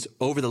annuities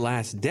over the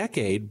last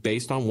decade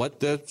based on what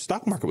the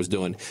stock market was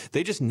doing.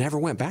 They just never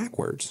went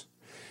backwards.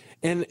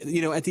 And,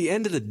 at the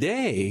end of the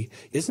day,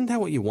 isn't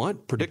that what you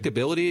want?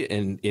 Predictability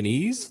and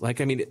ease?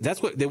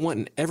 That's what they want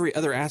in every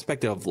other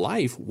aspect of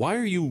life. Why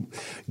are you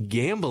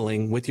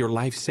gambling with your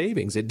life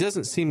savings? It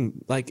doesn't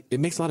seem like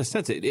it makes a lot of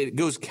sense. It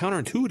goes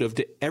counterintuitive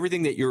to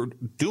everything that you're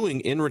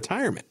doing in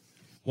retirement.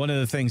 One of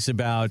the things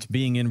about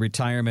being in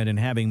retirement and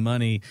having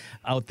money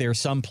out there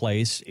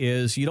someplace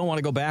is you don't want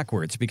to go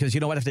backwards because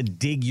you don't have to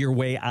dig your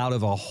way out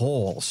of a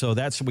hole. So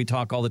that's what we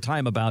talk all the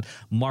time about,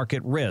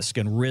 market risk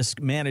and risk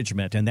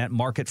management and that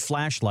market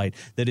flashlight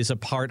that is a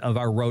part of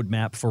our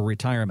roadmap for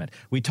retirement.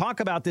 We talk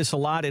about this a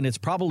lot, and it's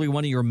probably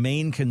one of your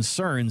main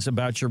concerns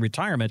about your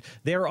retirement.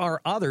 There are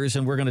others,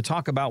 and we're going to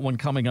talk about one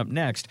coming up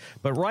next.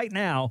 But right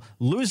now,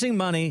 losing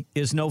money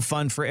is no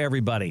fun for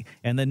everybody.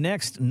 And the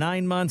next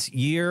 9 months,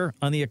 year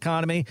on the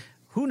economy,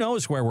 who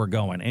knows where we're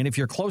going? And if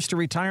you're close to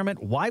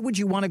retirement, why would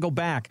you want to go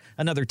back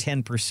another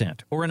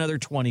 10% or another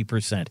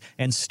 20%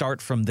 and start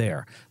from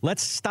there?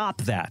 Let's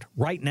stop that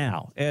right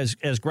now. As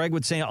Greg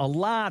would say, a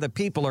lot of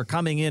people are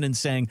coming in and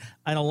saying,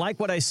 I don't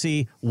like what I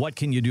see. What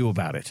can you do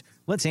about it?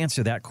 Let's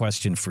answer that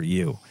question for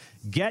you.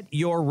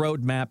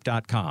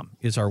 GetYourRoadmap.com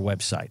is our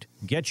website.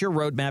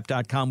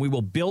 GetYourRoadmap.com. We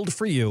will build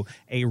for you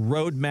a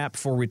roadmap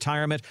for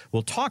retirement.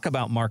 We'll talk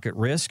about market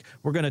risk.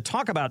 We're going to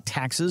talk about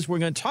taxes. We're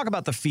going to talk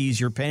about the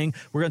fees you're paying.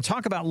 We're going to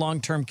talk about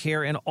long-term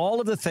care and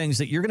all of the things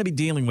that you're going to be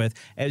dealing with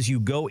as you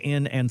go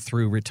in and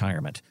through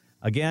retirement.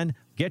 Again,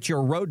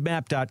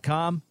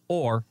 GetYourRoadmap.com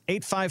or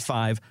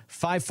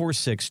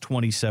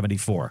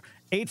 855-546-2074.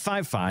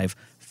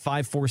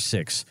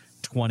 855-546-2074.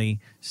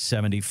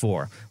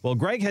 2074. Well,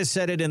 Greg has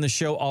said it in the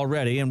show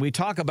already, and we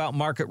talk about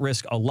market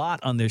risk a lot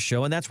on this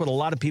show, and that's what a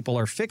lot of people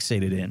are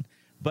fixated in.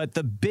 But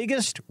the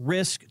biggest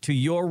risk to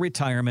your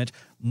retirement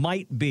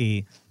might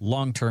be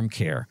long-term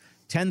care,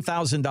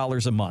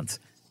 $10,000 a month.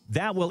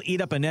 That will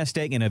eat up a nest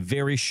egg in a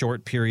very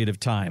short period of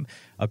time.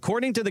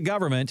 According to the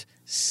government,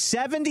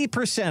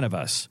 70% of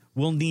us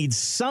will need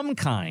some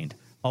kind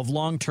of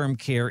long-term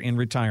care in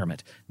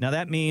retirement. Now,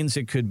 that means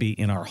it could be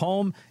in our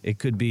home, it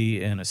could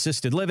be in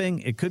assisted living,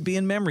 it could be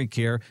in memory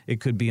care, it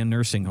could be a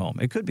nursing home.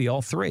 It could be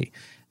all three.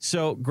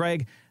 So,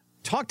 Greg,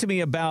 talk to me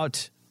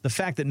about the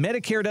fact that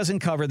Medicare doesn't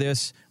cover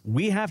this.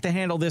 We have to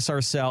handle this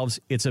ourselves.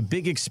 It's a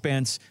big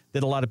expense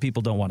that a lot of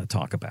people don't want to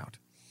talk about.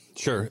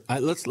 Sure.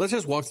 Let's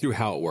just walk through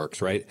how it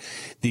works, right?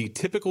 The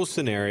typical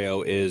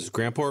scenario is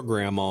grandpa or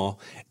grandma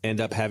end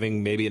up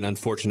having maybe an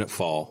unfortunate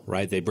fall,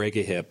 right? They break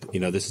a hip.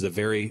 This is a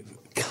very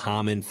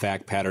common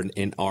fact pattern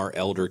in our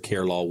elder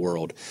care law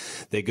world.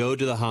 They go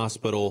to the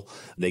hospital,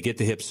 they get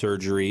the hip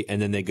surgery,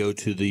 and then they go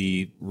to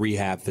the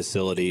rehab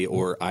facility,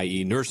 or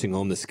i.e. nursing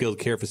home, the skilled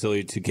care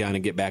facility, to kind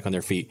of get back on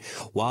their feet.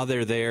 While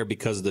they're there,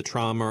 because of the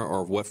trauma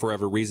or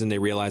whatever reason, they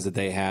realize that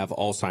they have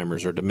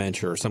Alzheimer's or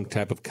dementia or some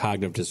type of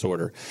cognitive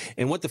disorder.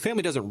 And what the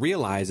family doesn't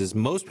realize is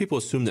most people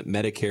assume that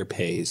Medicare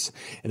pays.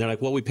 And they're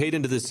like, well, we paid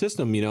into this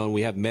system, and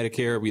we have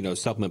Medicare,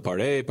 supplement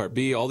Part A, Part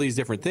B, all these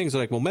different things.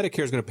 They're like, well,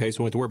 Medicare is going to pay,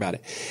 so we don't have to worry about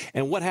it.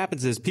 And what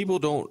happens is people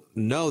don't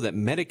know that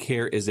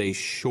Medicare is a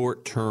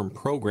short-term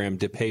program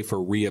to pay for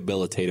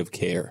rehabilitative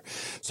care.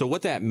 So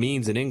what that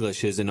means in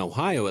English is, in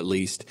Ohio at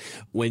least,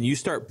 when you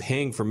start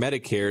paying for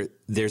Medicare,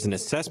 there's an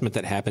assessment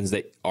that happens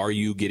that, are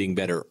you getting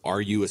better? Are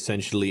you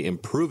essentially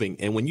improving?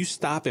 And when you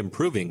stop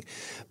improving,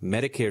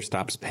 Medicare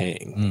stops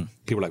paying.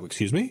 People are like,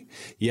 excuse me?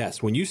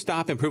 Yes. When you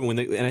stop improving,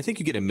 and I think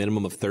you get a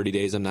minimum of 30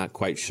 days. I'm not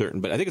quite certain,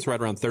 but I think it's right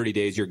around 30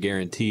 days you're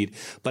guaranteed.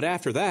 But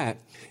after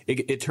that,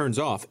 it turns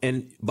off.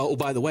 And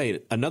by the way,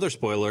 another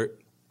spoiler,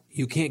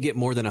 you can't get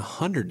more than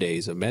 100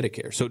 days of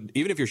Medicare. So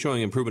even if you're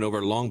showing improvement over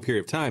a long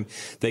period of time,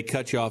 they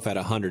cut you off at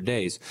 100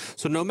 days.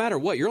 So no matter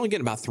what, you're only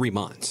getting about 3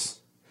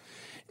 months.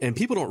 And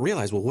people don't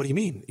realize, well, what do you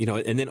mean?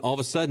 And then all of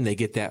a sudden they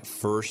get that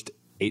first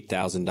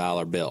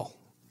 $8,000 bill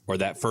or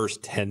that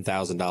first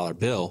 $10,000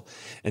 bill,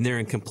 and they're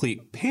in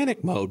complete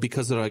panic mode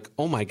because they're like,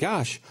 oh my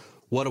gosh,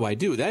 what do I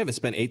do? They haven't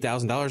spent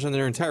 $8,000 on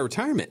their entire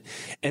retirement.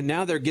 And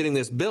now they're getting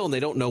this bill and they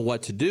don't know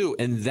what to do.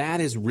 And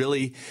that is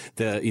really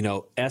the,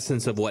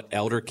 essence of what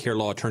elder care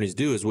law attorneys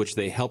do, is which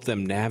they help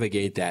them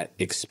navigate that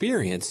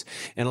experience.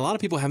 And a lot of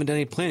people haven't done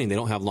any planning. They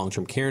don't have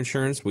long-term care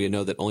insurance. We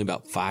know that only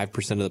about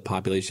 5% of the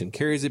population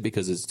carries it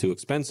because it's too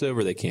expensive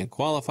or they can't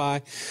qualify.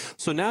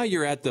 So now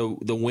you're at the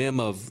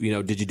whim of,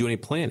 did you do any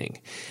planning?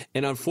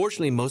 And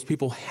unfortunately, most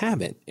people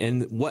haven't.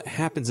 And what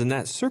happens in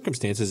that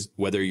circumstance is,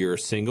 whether you're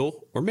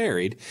single or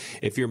married,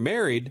 if you're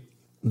married,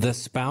 the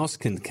spouse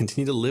can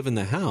continue to live in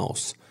the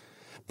house,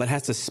 but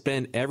has to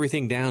spend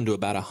everything down to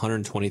about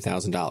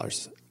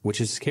 $120,000,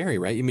 which is scary,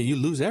 right? I mean, you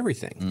lose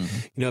everything.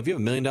 Mm-hmm. If you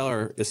have $1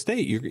 million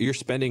estate, you're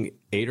spending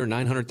 $800,000 or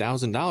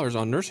 $900,000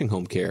 on nursing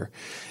home care.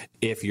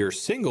 If you're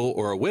single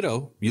or a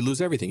widow, you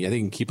lose everything. I think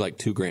you can keep like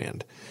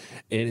 $2,000.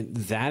 And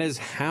that is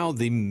how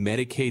the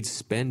Medicaid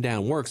spend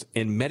down works.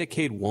 And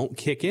Medicaid won't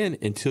kick in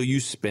until you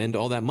spend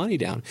all that money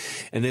down.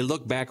 And they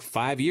look back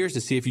 5 years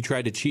to see if you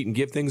tried to cheat and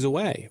give things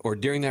away. Or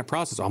during that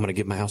process, I'm going to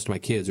give my house to my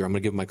kids, or I'm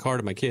going to give my car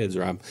to my kids,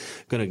 or I'm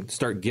going to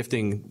start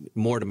gifting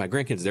more to my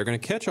grandkids. They're going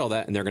to catch all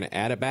that and they're going to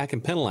add it back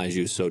and penalize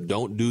you. So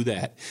don't do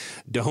that.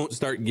 Don't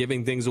start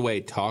giving things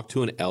away. Talk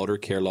to an elder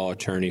care law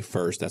attorney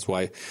first. That's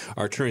why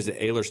our attorneys at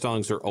Ayler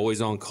Stallings are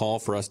always on call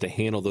for us to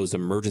handle those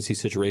emergency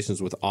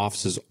situations with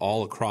offices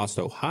all across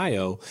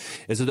Ohio,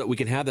 is so that we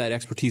can have that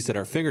expertise at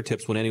our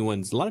fingertips when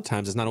anyone's, a lot of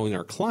times it's not only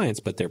our clients,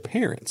 but their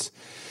parents.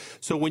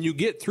 So when you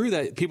get through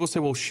that, people say,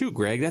 well, shoot,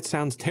 Greg, that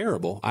sounds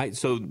terrible.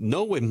 So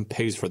no one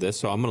pays for this.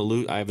 So I'm going to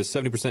lose. I have a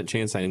 70%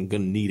 chance I'm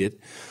going to need it.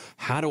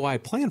 How do I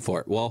plan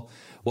for it? Well,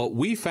 what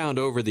we found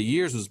over the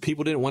years was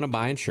people didn't want to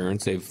buy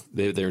insurance.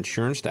 They're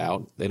insuranced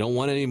out. They don't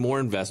want any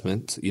more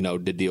investments, to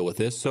deal with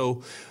this.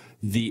 So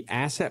the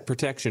Asset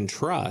Protection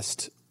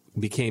Trust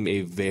became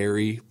a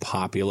very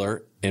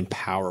popular and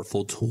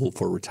powerful tool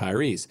for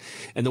retirees.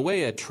 And the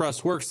way a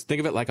trust works, think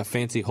of it like a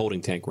fancy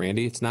holding tank,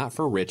 Randy. It's not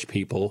for rich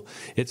people.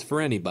 It's for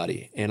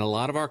anybody. And a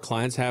lot of our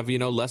clients have,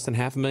 less than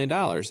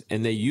 $500,000,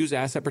 and they use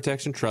Asset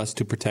Protection Trust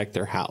to protect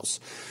their house.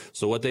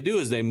 So what they do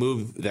is they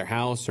move their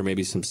house or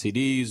maybe some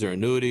CDs or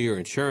annuity or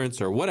insurance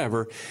or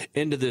whatever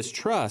into this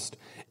trust.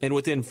 And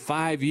within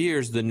 5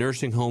 years, the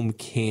nursing home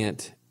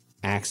can't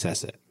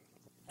access it.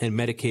 And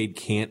Medicaid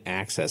can't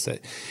access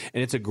it.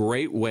 And it's a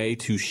great way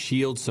to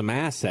shield some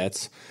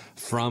assets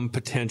from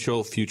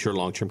potential future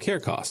long-term care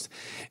costs.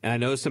 And I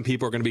know some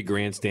people are going to be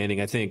grandstanding.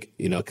 I think,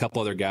 a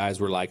couple other guys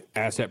were like,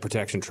 asset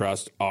protection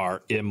trusts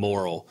are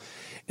immoral.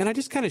 And I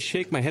just kind of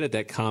shake my head at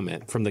that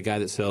comment from the guy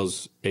that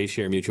sells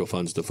A-share mutual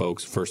funds to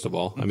folks, first of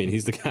all. I mean,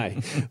 he's the guy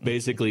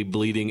basically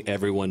bleeding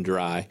everyone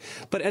dry.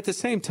 But at the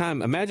same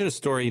time, imagine a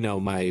story,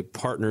 my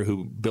partner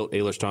who built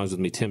Ayler Stallings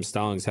with me, Tim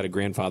Stallings, had a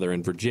grandfather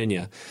in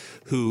Virginia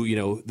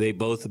who, they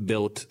both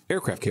built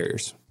aircraft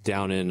carriers.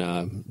 down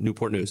in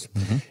Newport News,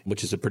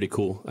 which is a pretty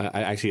cool.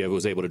 I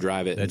was able to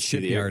drive it. That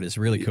shipyard is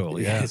really cool.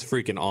 Yeah, it's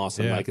freaking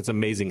awesome. Yeah. Like, it's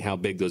amazing how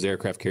big those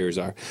aircraft carriers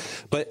are.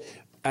 But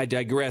I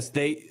digress.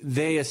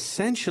 They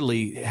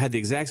essentially had the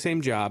exact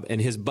same job, and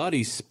his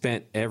buddy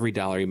spent every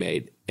dollar he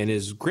made, and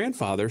his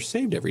grandfather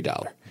saved every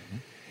dollar.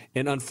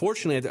 And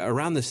unfortunately,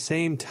 around the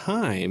same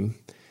time,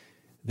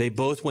 they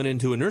both went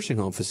into a nursing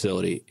home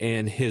facility,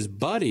 and his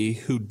buddy,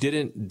 who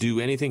didn't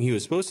do anything he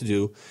was supposed to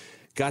do,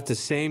 got the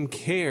same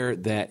care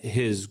that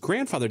his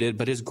grandfather did,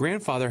 but his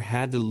grandfather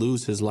had to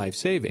lose his life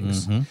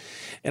savings.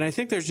 And I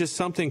think there's just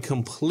something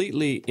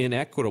completely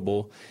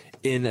inequitable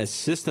in a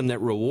system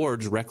that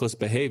rewards reckless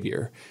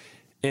behavior.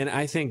 And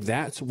I think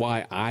that's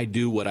why I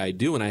do what I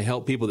do, and I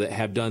help people that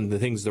have done the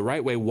things the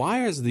right way.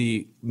 Why is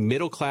the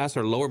middle class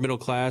or lower middle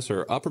class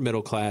or upper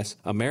middle class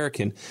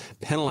American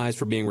penalized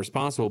for being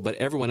responsible, but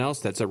everyone else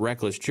that's a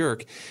reckless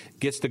jerk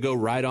gets to go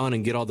right on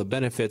and get all the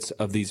benefits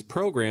of these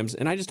programs?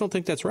 And I just don't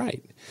think that's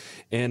right.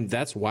 And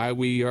that's why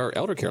we are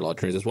elder care law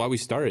attorneys. That's why we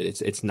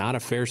started. It's not a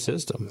fair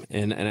system.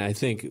 And I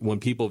think when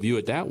people view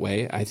it that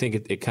way, I think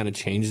it kind of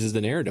changes the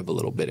narrative a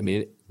little bit. I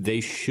mean,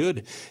 they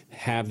should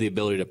have the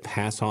ability to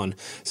pass on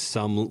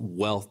some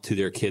wealth to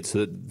their kids so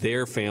that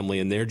their family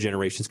and their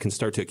generations can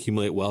start to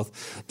accumulate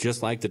wealth,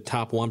 just like the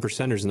top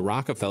 1%ers and the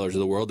Rockefellers of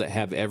the world that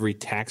have every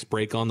tax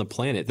break on the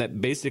planet.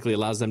 That basically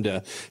allows them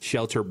to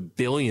shelter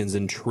billions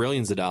and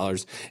trillions of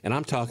dollars. And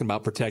I'm talking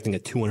about protecting a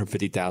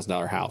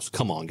 $250,000 house.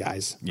 Come on,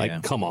 guys.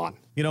 Like, come on.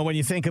 You know, when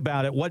you think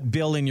about it, what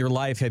bill in your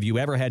life have you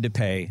ever had to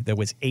pay that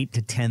was $8,000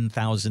 to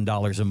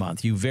 $10,000 a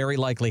month? You very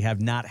likely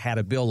have not had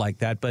a bill like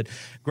that. But,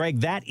 Greg,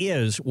 that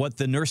is what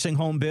the nursing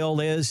home bill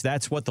is.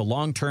 That's what the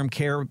long-term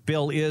care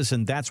bill is.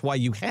 And that's why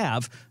you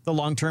have the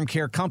long-term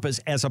care compass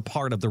as a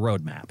part of the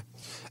roadmap.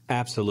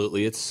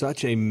 Absolutely. It's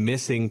such a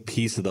missing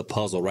piece of the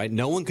puzzle, right?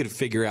 No one could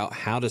figure out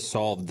how to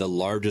solve the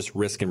largest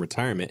risk in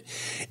retirement.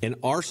 And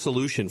our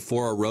solution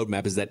for our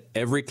roadmap is that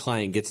every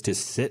client gets to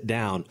sit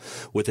down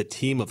with a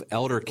team of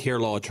elder care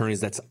law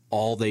attorneys. That's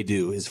all they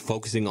do, is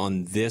focusing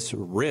on this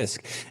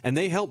risk. And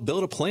they help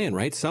build a plan,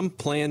 right? Some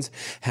plans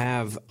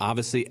have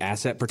obviously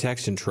asset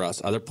protection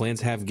trusts. Other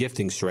plans have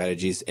gifting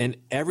strategies. And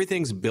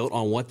everything's built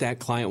on what that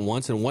client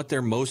wants and what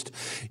they're most,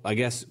 I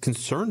guess,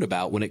 concerned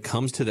about when it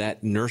comes to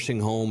that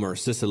nursing home or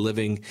assisted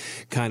living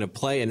kind of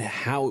play, and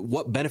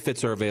what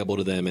benefits are available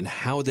to them and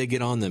how they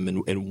get on them,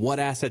 and what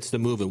assets to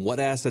move and what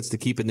assets to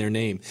keep in their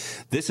name.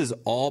 This is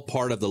all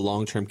part of the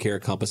long-term care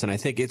compass, and I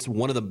think it's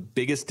one of the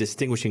biggest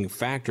distinguishing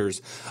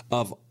factors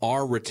of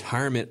our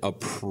retirement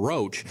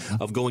approach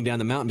of going down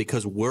the mountain,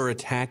 because we're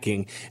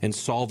attacking and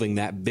solving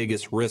that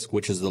biggest risk,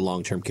 which is the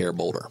long-term care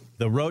boulder.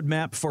 The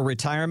roadmap for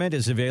retirement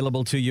is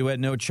available to you at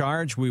no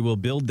charge. We will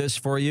build this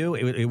for you.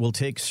 It will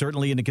take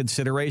certainly into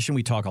consideration.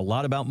 We talk a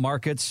lot about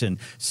markets and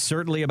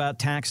certainly about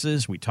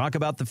taxes. We talk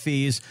about the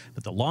fees,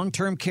 but the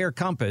long-term care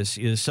compass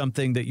is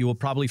something that you will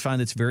probably find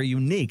that's very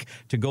unique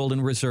to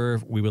Golden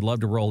Reserve. We would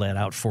love to roll that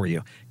out for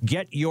you.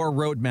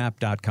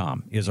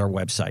 GetYourRoadmap.com is our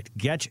website.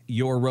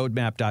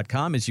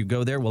 GetYourRoadmap.com. As you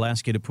go there, we'll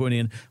ask you to put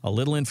in a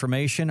little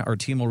information. Our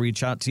team will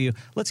reach out to you.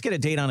 Let's get a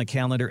date on a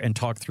calendar and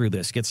talk through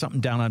this. Get something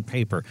down on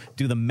paper.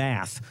 Do the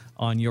math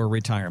on your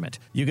retirement.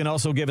 You can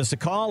also give us a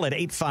call at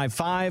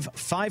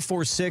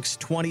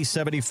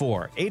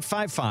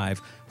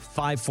 855-546-2074.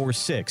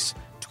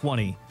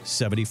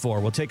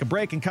 855-546-2074. We'll take a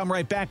break and come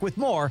right back with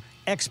more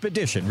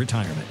Expedition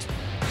Retirement.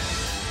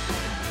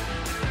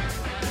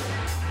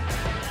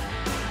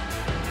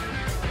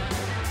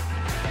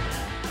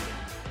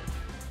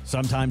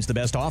 Sometimes the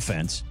best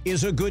offense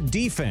is a good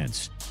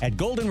defense. At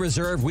Golden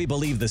Reserve, we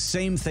believe the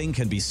same thing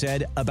can be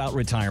said about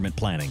retirement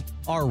planning.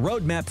 Our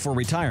roadmap for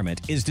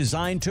retirement is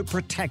designed to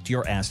protect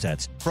your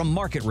assets from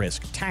market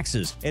risk,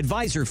 taxes,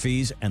 advisor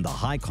fees, and the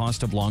high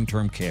cost of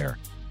long-term care.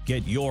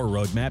 Get your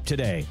roadmap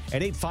today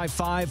at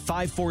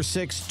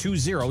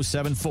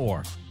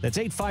 855-546-2074. That's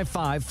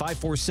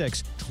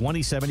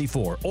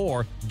 855-546-2074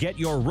 or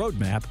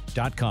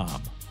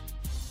getyourroadmap.com.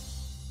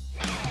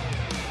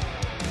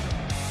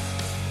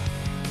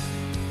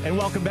 And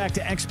welcome back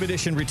to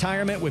Expedition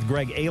Retirement with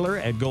Greg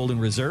Ayler at Golden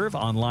Reserve.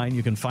 Online,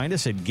 you can find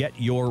us at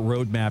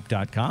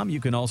getyourroadmap.com.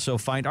 You can also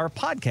find our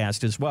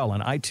podcast as well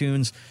on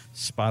iTunes,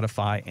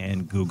 Spotify,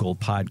 and Google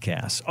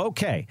Podcasts.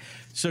 Okay,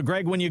 so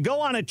Greg, when you go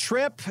on a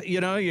trip,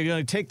 you're going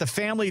to take the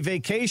family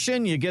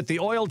vacation, you get the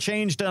oil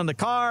changed on the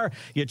car,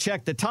 you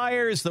check the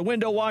tires, the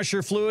window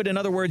washer fluid. In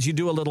other words, you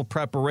do a little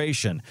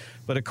preparation.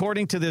 But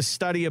according to this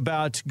study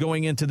about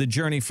going into the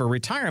journey for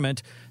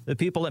retirement, the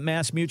people at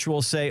Mass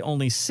Mutual say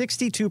only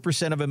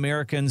 62% of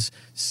Americans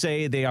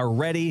say they are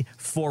ready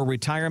for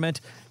retirement,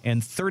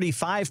 and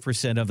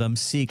 35% of them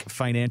seek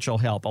financial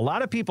help. A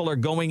lot of people are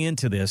going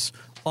into this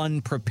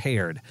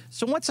unprepared.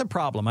 So what's the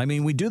problem? I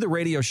mean, we do the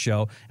radio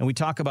show and we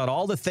talk about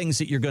all the things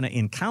that you're going to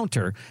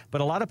encounter,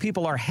 but a lot of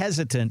people are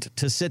hesitant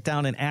to sit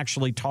down and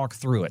actually talk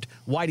through it.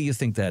 Why do you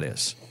think that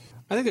is?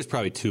 I think there's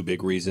probably two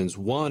big reasons.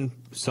 One,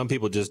 some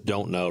people just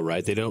don't know,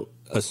 right? They don't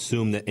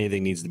assume that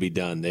anything needs to be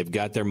done. They've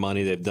got their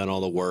money. They've done all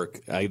the work.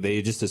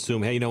 They just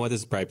assume, hey, you know what? This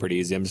is probably pretty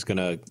easy. I'm just going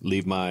to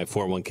leave my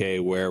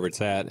 401k wherever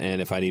it's at.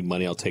 And if I need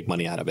money, I'll take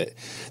money out of it.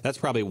 That's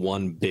probably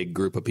one big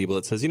group of people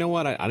that says, you know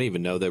what? I didn't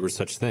even know there was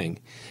such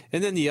thing.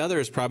 And then the other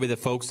is probably the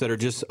folks that are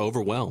just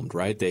overwhelmed,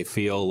 right? They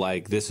feel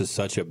like this is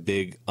such a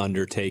big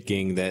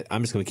undertaking that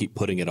I'm just going to keep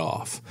putting it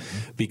off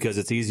because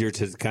it's easier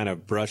to kind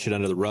of brush it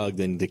under the rug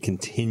than to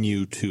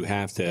continue to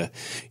have to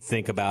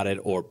think about it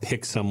or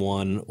pick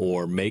someone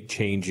or make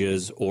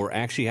changes or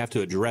actually have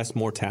to address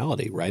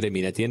mortality, right? I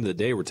mean, at the end of the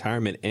day,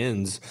 retirement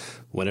ends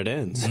when it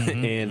ends.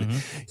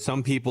 And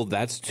some people,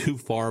 that's too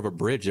far of a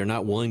bridge. They're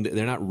not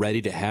they're not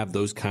ready to have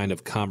those kind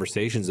of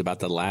conversations about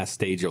the last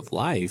stage of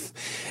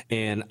life.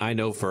 And I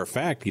know for a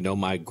fact, you know,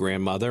 my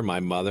grandmother, my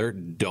mother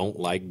don't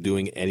like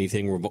doing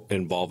anything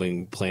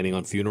involving planning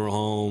on funeral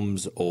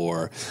homes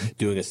or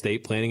doing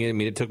estate planning. I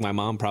mean, it took my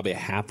mom probably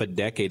half a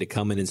decade to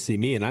come in and see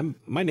me, and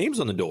my name's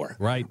on the door.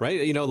 Right.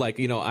 You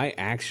know, I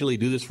actually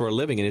do this for a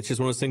living, and it's just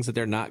one of those things that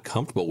they're not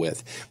comfortable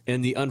with.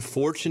 And the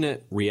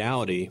unfortunate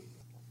reality,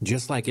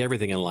 just like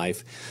everything in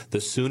life,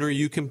 the sooner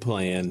you can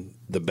plan,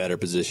 the better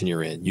position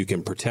you're in. You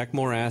can protect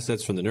more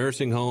assets from the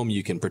nursing home.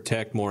 You can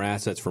protect more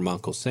assets from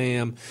Uncle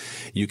Sam.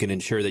 You can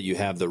ensure that you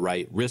have the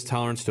right risk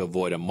tolerance to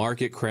avoid a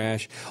market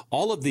crash.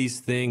 All of these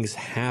things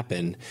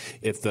happen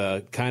if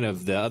the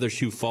other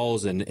shoe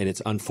falls and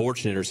it's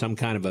unfortunate or some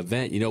kind of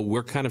event. You know,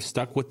 we're kind of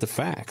stuck with the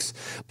facts.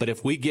 But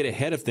if we get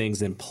ahead of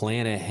things and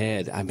plan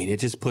ahead, I mean, it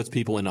just puts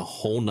people in a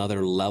whole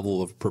nother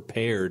level of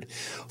prepared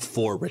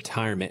for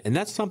retirement. And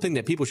that's something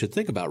that people should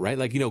think about, right?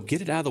 Like, you know,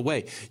 get it out of the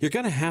way. You're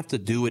going to have to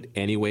do it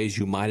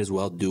anyways. You might as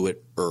well do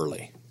it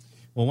early.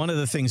 Well, one of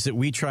the things that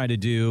we try to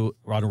do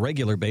on a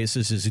regular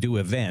basis is do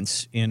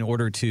events in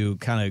order to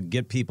kind of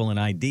get people an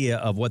idea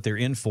of what they're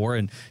in for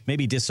and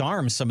maybe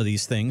disarm some of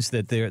these things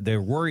that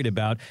they're worried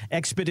about.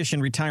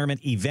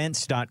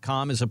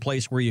 ExpeditionRetirementEvents.com is a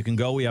place where you can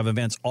go. We have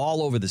events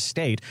all over the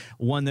state.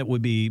 One that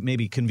would be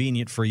maybe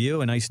convenient for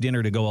you, a nice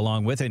dinner to go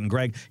along with it. And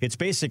Greg, it's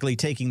basically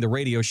taking the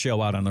radio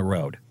show out on the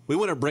road. We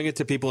want to bring it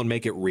to people and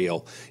make it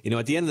real. You know,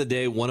 at the end of the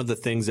day, one of the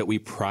things that we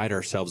pride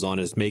ourselves on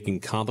is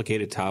making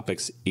complicated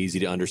topics easy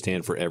to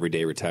understand for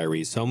everyday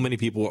retirees. So many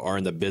people are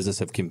in the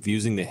business of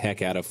confusing the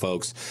heck out of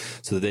folks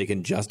so that they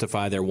can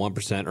justify their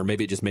 1%, or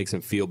maybe it just makes them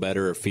feel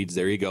better or feeds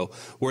their ego.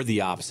 We're the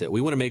opposite.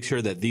 We want to make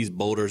sure that these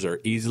boulders are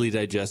easily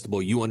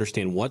digestible. You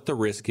understand what the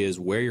risk is,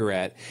 where you're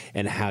at,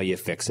 and how you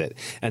fix it.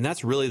 And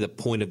that's really the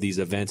point of these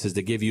events, is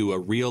to give you a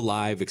real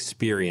live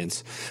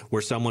experience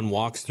where someone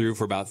walks through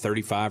for about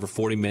 35 or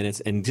 40 minutes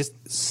and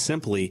just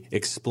simply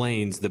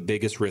explains the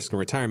biggest risk in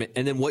retirement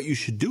and then what you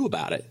should do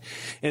about it.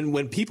 And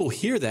when people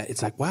hear that,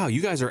 it's like, wow,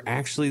 you guys are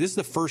actually, this is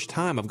the first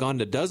time I've gone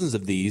to dozens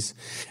of these,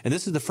 and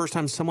this is the first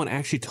time someone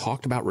actually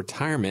talked about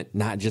retirement,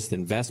 not just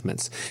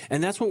investments.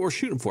 And that's what we're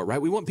shooting for,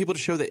 right? We want people to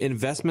show that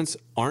investments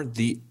aren't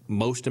the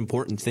most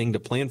important thing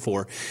to plan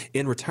for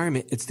in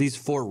retirement. It's these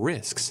 4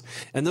 risks.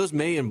 And those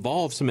may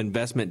involve some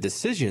investment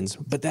decisions,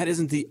 but that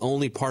isn't the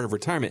only part of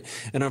retirement.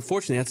 And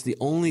unfortunately, that's the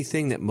only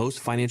thing that most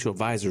financial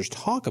advisors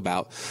talk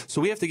about.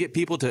 So we have to get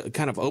people to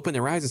kind of open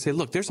their eyes and say,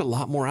 look, there's a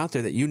lot more out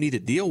there that you need to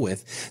deal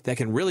with that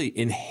can really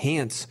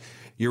enhance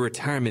your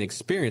retirement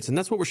experience. And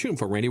that's what we're shooting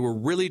for, Randy. We're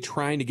really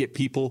trying to get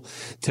people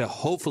to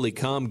hopefully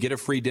come get a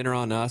free dinner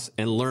on us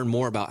and learn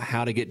more about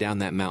how to get down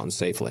that mountain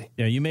safely.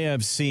 Yeah, you may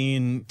have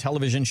seen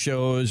television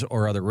shows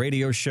or other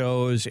radio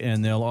shows,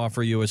 and they'll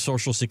offer you a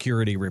Social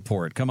Security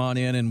report. Come on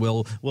in and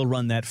we'll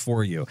run that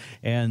for you.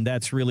 And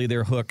that's really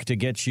their hook to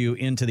get you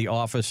into the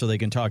office so they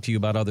can talk to you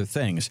about other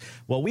things.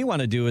 What we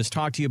want to do is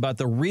talk to you about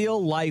the real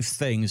life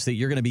things that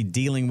you're going to be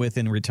dealing with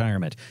in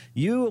retirement.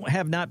 You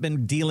have not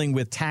been dealing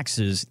with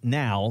taxes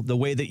now the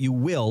way that you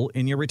will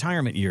in your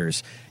retirement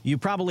years. You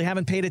probably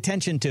haven't paid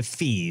attention to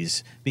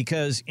fees,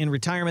 because in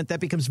retirement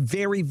that becomes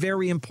very,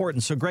 very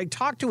important. So Greg,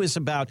 talk to us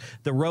about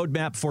the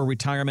roadmap for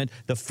retirement,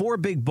 the 4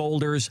 big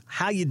boulders,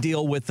 how you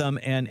deal with them,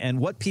 and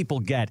what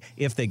people get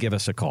if they give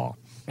us a call.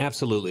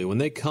 Absolutely. When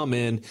they come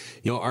in,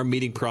 you know, our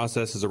meeting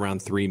process is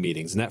around 3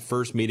 meetings. In that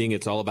first meeting,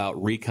 it's all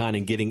about recon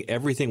and getting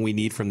everything we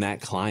need from that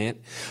client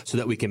so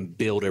that we can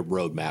build a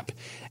roadmap.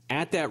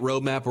 At that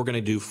roadmap, we're going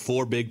to do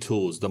 4 big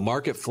tools. The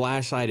market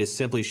flashlight is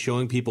simply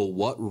showing people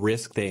what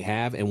risk they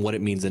have and what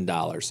it means in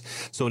dollars.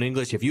 So in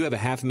English, if you have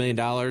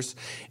 $500,000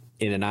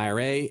 in an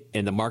IRA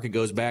and the market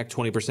goes back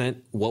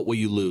 20%, what will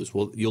you lose?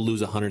 Well, you'll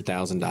lose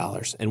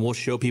 $100,000. And we'll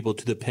show people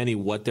to the penny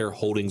what their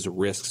holdings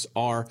risks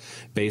are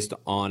based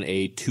on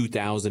a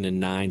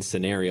 2009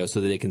 scenario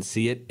so that they can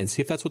see it and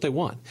see if that's what they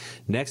want.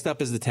 Next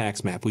up is the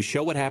tax map. We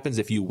show what happens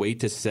if you wait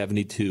to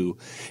 72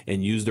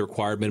 and use the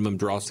required minimum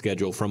draw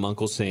schedule from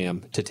Uncle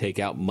Sam to take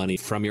out money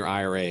from your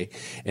IRA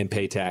and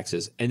pay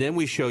taxes. And then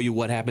we show you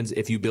what happens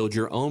if you build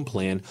your own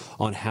plan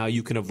on how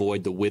you can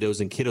avoid the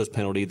widows and kiddos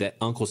penalty that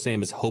Uncle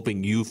Sam is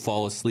hoping you fall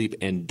fall asleep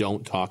and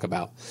don't talk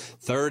about.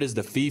 Third is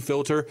the fee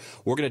filter.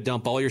 We're going to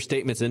dump all your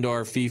statements into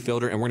our fee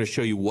filter, and we're going to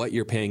show you what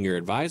you're paying your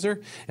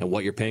advisor and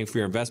what you're paying for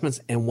your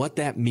investments and what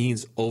that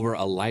means over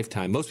a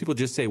lifetime. Most people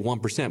just say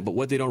 1%, but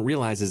what they don't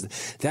realize is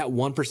that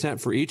 1%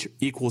 for each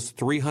equals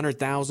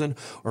 $300,000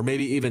 or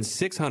maybe even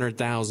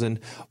 $600,000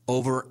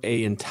 over an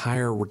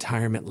entire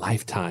retirement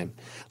lifetime.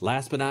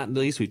 Last but not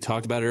least, we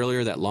talked about it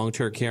earlier, that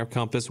long-term care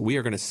compass. We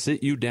are going to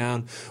sit you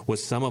down with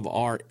some of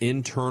our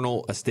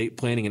internal estate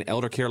planning and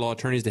elder care law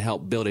attorneys to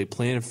help build a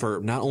plan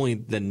for not only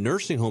the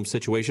nursing home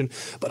situation,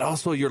 but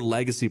also your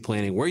legacy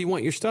planning, where you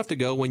want your stuff to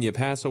go when you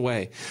pass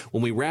away.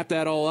 When we wrap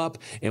that all up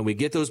and we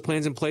get those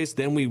plans in place,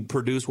 then we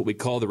produce what we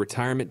call the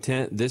retirement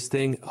tent. This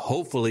thing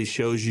hopefully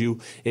shows you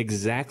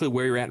exactly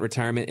where you're at in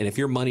retirement, and if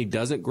your money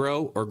doesn't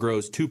grow or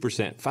grows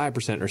 2%,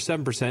 5%, or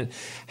 7%,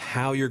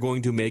 how you're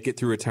going to make it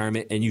through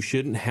retirement, and you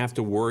shouldn't have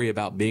to worry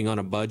about being on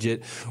a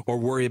budget or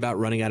worry about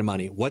running out of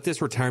money. What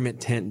this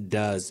retirement tent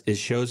does is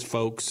shows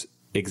folks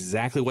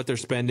exactly what they're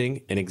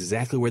spending and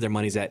exactly where their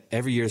money's at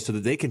every year so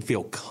that they can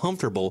feel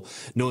comfortable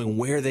knowing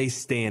where they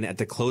stand at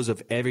the close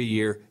of every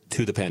year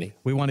to the penny.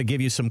 We want to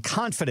give you some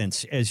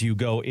confidence as you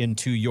go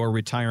into your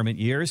retirement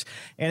years.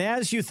 And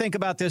as you think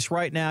about this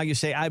right now, you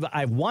say,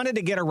 I've wanted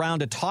to get around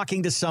to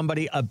talking to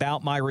somebody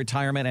about my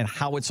retirement and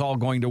how it's all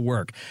going to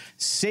work.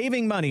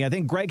 Saving money. I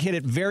think Greg hit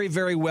it very,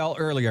 very well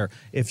earlier.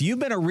 If you've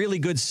been a really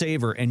good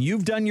saver and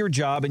you've done your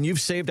job and you've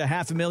saved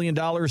 $500,000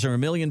 or $1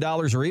 million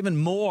or even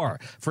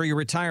more for your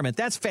retirement,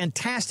 that's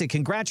fantastic.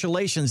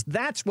 Congratulations.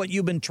 That's what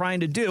you've been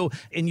trying to do,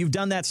 and you've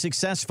done that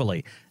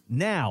successfully.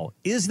 Now,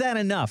 is that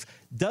enough?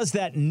 Does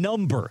that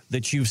number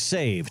that you've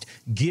saved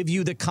give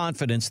you the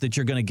confidence that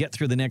you're going to get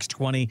through the next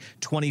 20,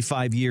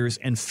 25 years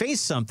and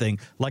face something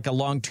like a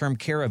long-term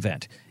care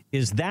event?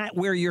 Is that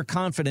where your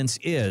confidence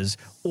is?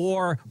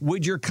 Or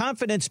would your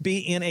confidence be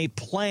in a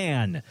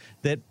plan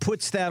that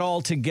puts that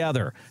all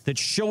together, that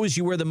shows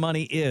you where the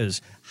money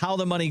is, how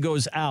the money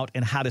goes out,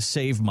 and how to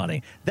save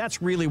money?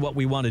 That's really what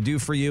we want to do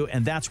for you,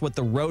 and that's what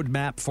the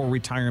roadmap for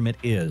retirement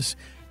is.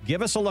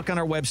 Give us a look on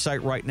our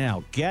website right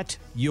now,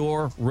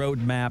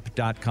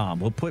 getyourroadmap.com.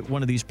 We'll put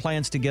one of these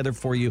plans together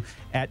for you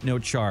at no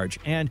charge.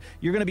 And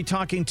you're going to be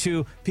talking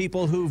to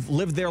people who've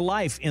lived their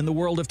life in the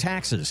world of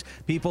taxes,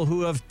 people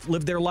who have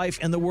lived their life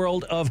in the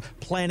world of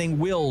planning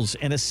wills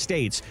and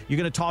estates. You're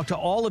going to talk to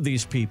all of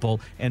these people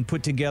and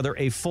put together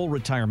a full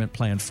retirement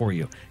plan for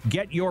you.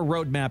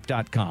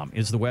 Getyourroadmap.com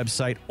is the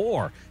website,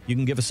 or you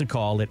can give us a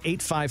call at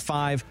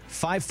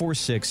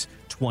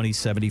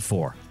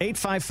 855-546-2074.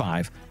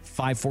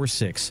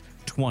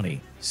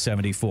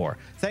 855-546-2074.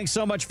 Thanks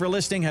so much for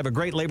listening. Have a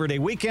great Labor Day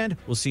weekend.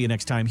 We'll see you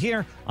next time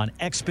here on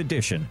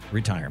Expedition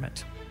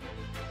Retirement.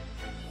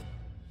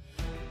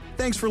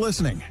 Thanks for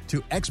listening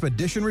to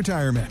Expedition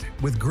Retirement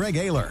with Greg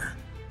Ayler.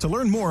 To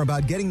learn more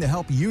about getting the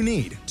help you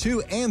need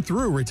to and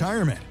through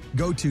retirement,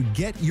 go to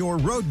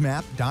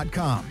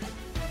getyourroadmap.com.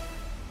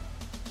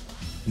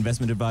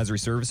 Investment advisory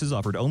services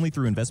offered only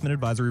through investment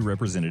advisory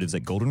representatives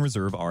at Golden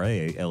Reserve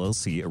RIA,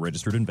 LLC, a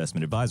registered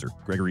investment advisor.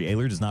 Gregory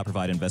Ayler does not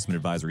provide investment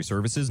advisory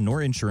services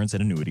nor insurance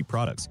and annuity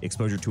products.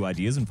 Exposure to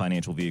ideas and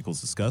financial vehicles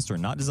discussed are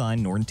not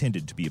designed nor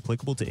intended to be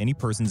applicable to any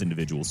person's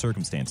individual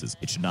circumstances.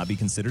 It should not be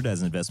considered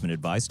as investment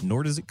advice,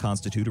 nor does it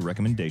constitute a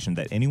recommendation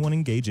that anyone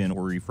engage in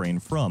or refrain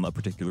from a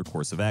particular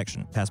course of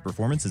action. Past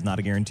performance is not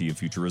a guarantee of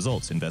future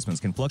results.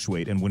 Investments can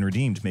fluctuate and when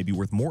redeemed may be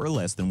worth more or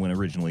less than when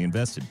originally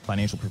invested.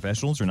 Financial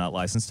professionals are not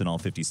licensed in all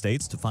 50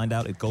 states. To find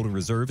out if Golden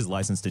Reserve is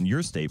licensed in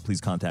your state, please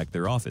contact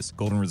their office.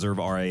 Golden Reserve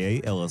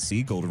RIA,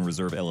 LLC, Golden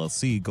Reserve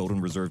LLC, Golden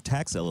Reserve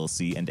Tax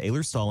LLC, and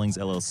Ayler Stallings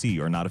LLC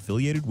are not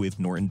affiliated with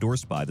nor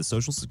endorsed by the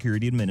Social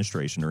Security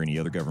Administration or any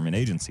other government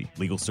agency.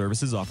 Legal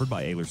services offered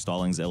by Ayler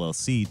Stallings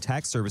LLC.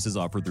 Tax services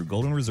offered through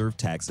Golden Reserve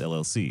Tax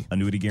LLC.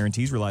 Annuity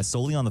guarantees rely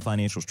solely on the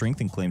financial strength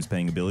and claims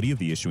paying ability of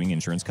the issuing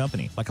insurance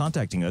company. By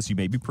contacting us, you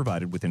may be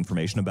provided with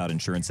information about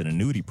insurance and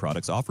annuity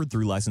products offered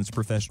through licensed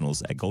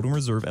professionals at Golden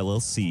Reserve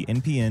LLC,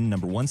 NPN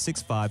number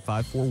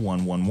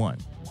 1655411.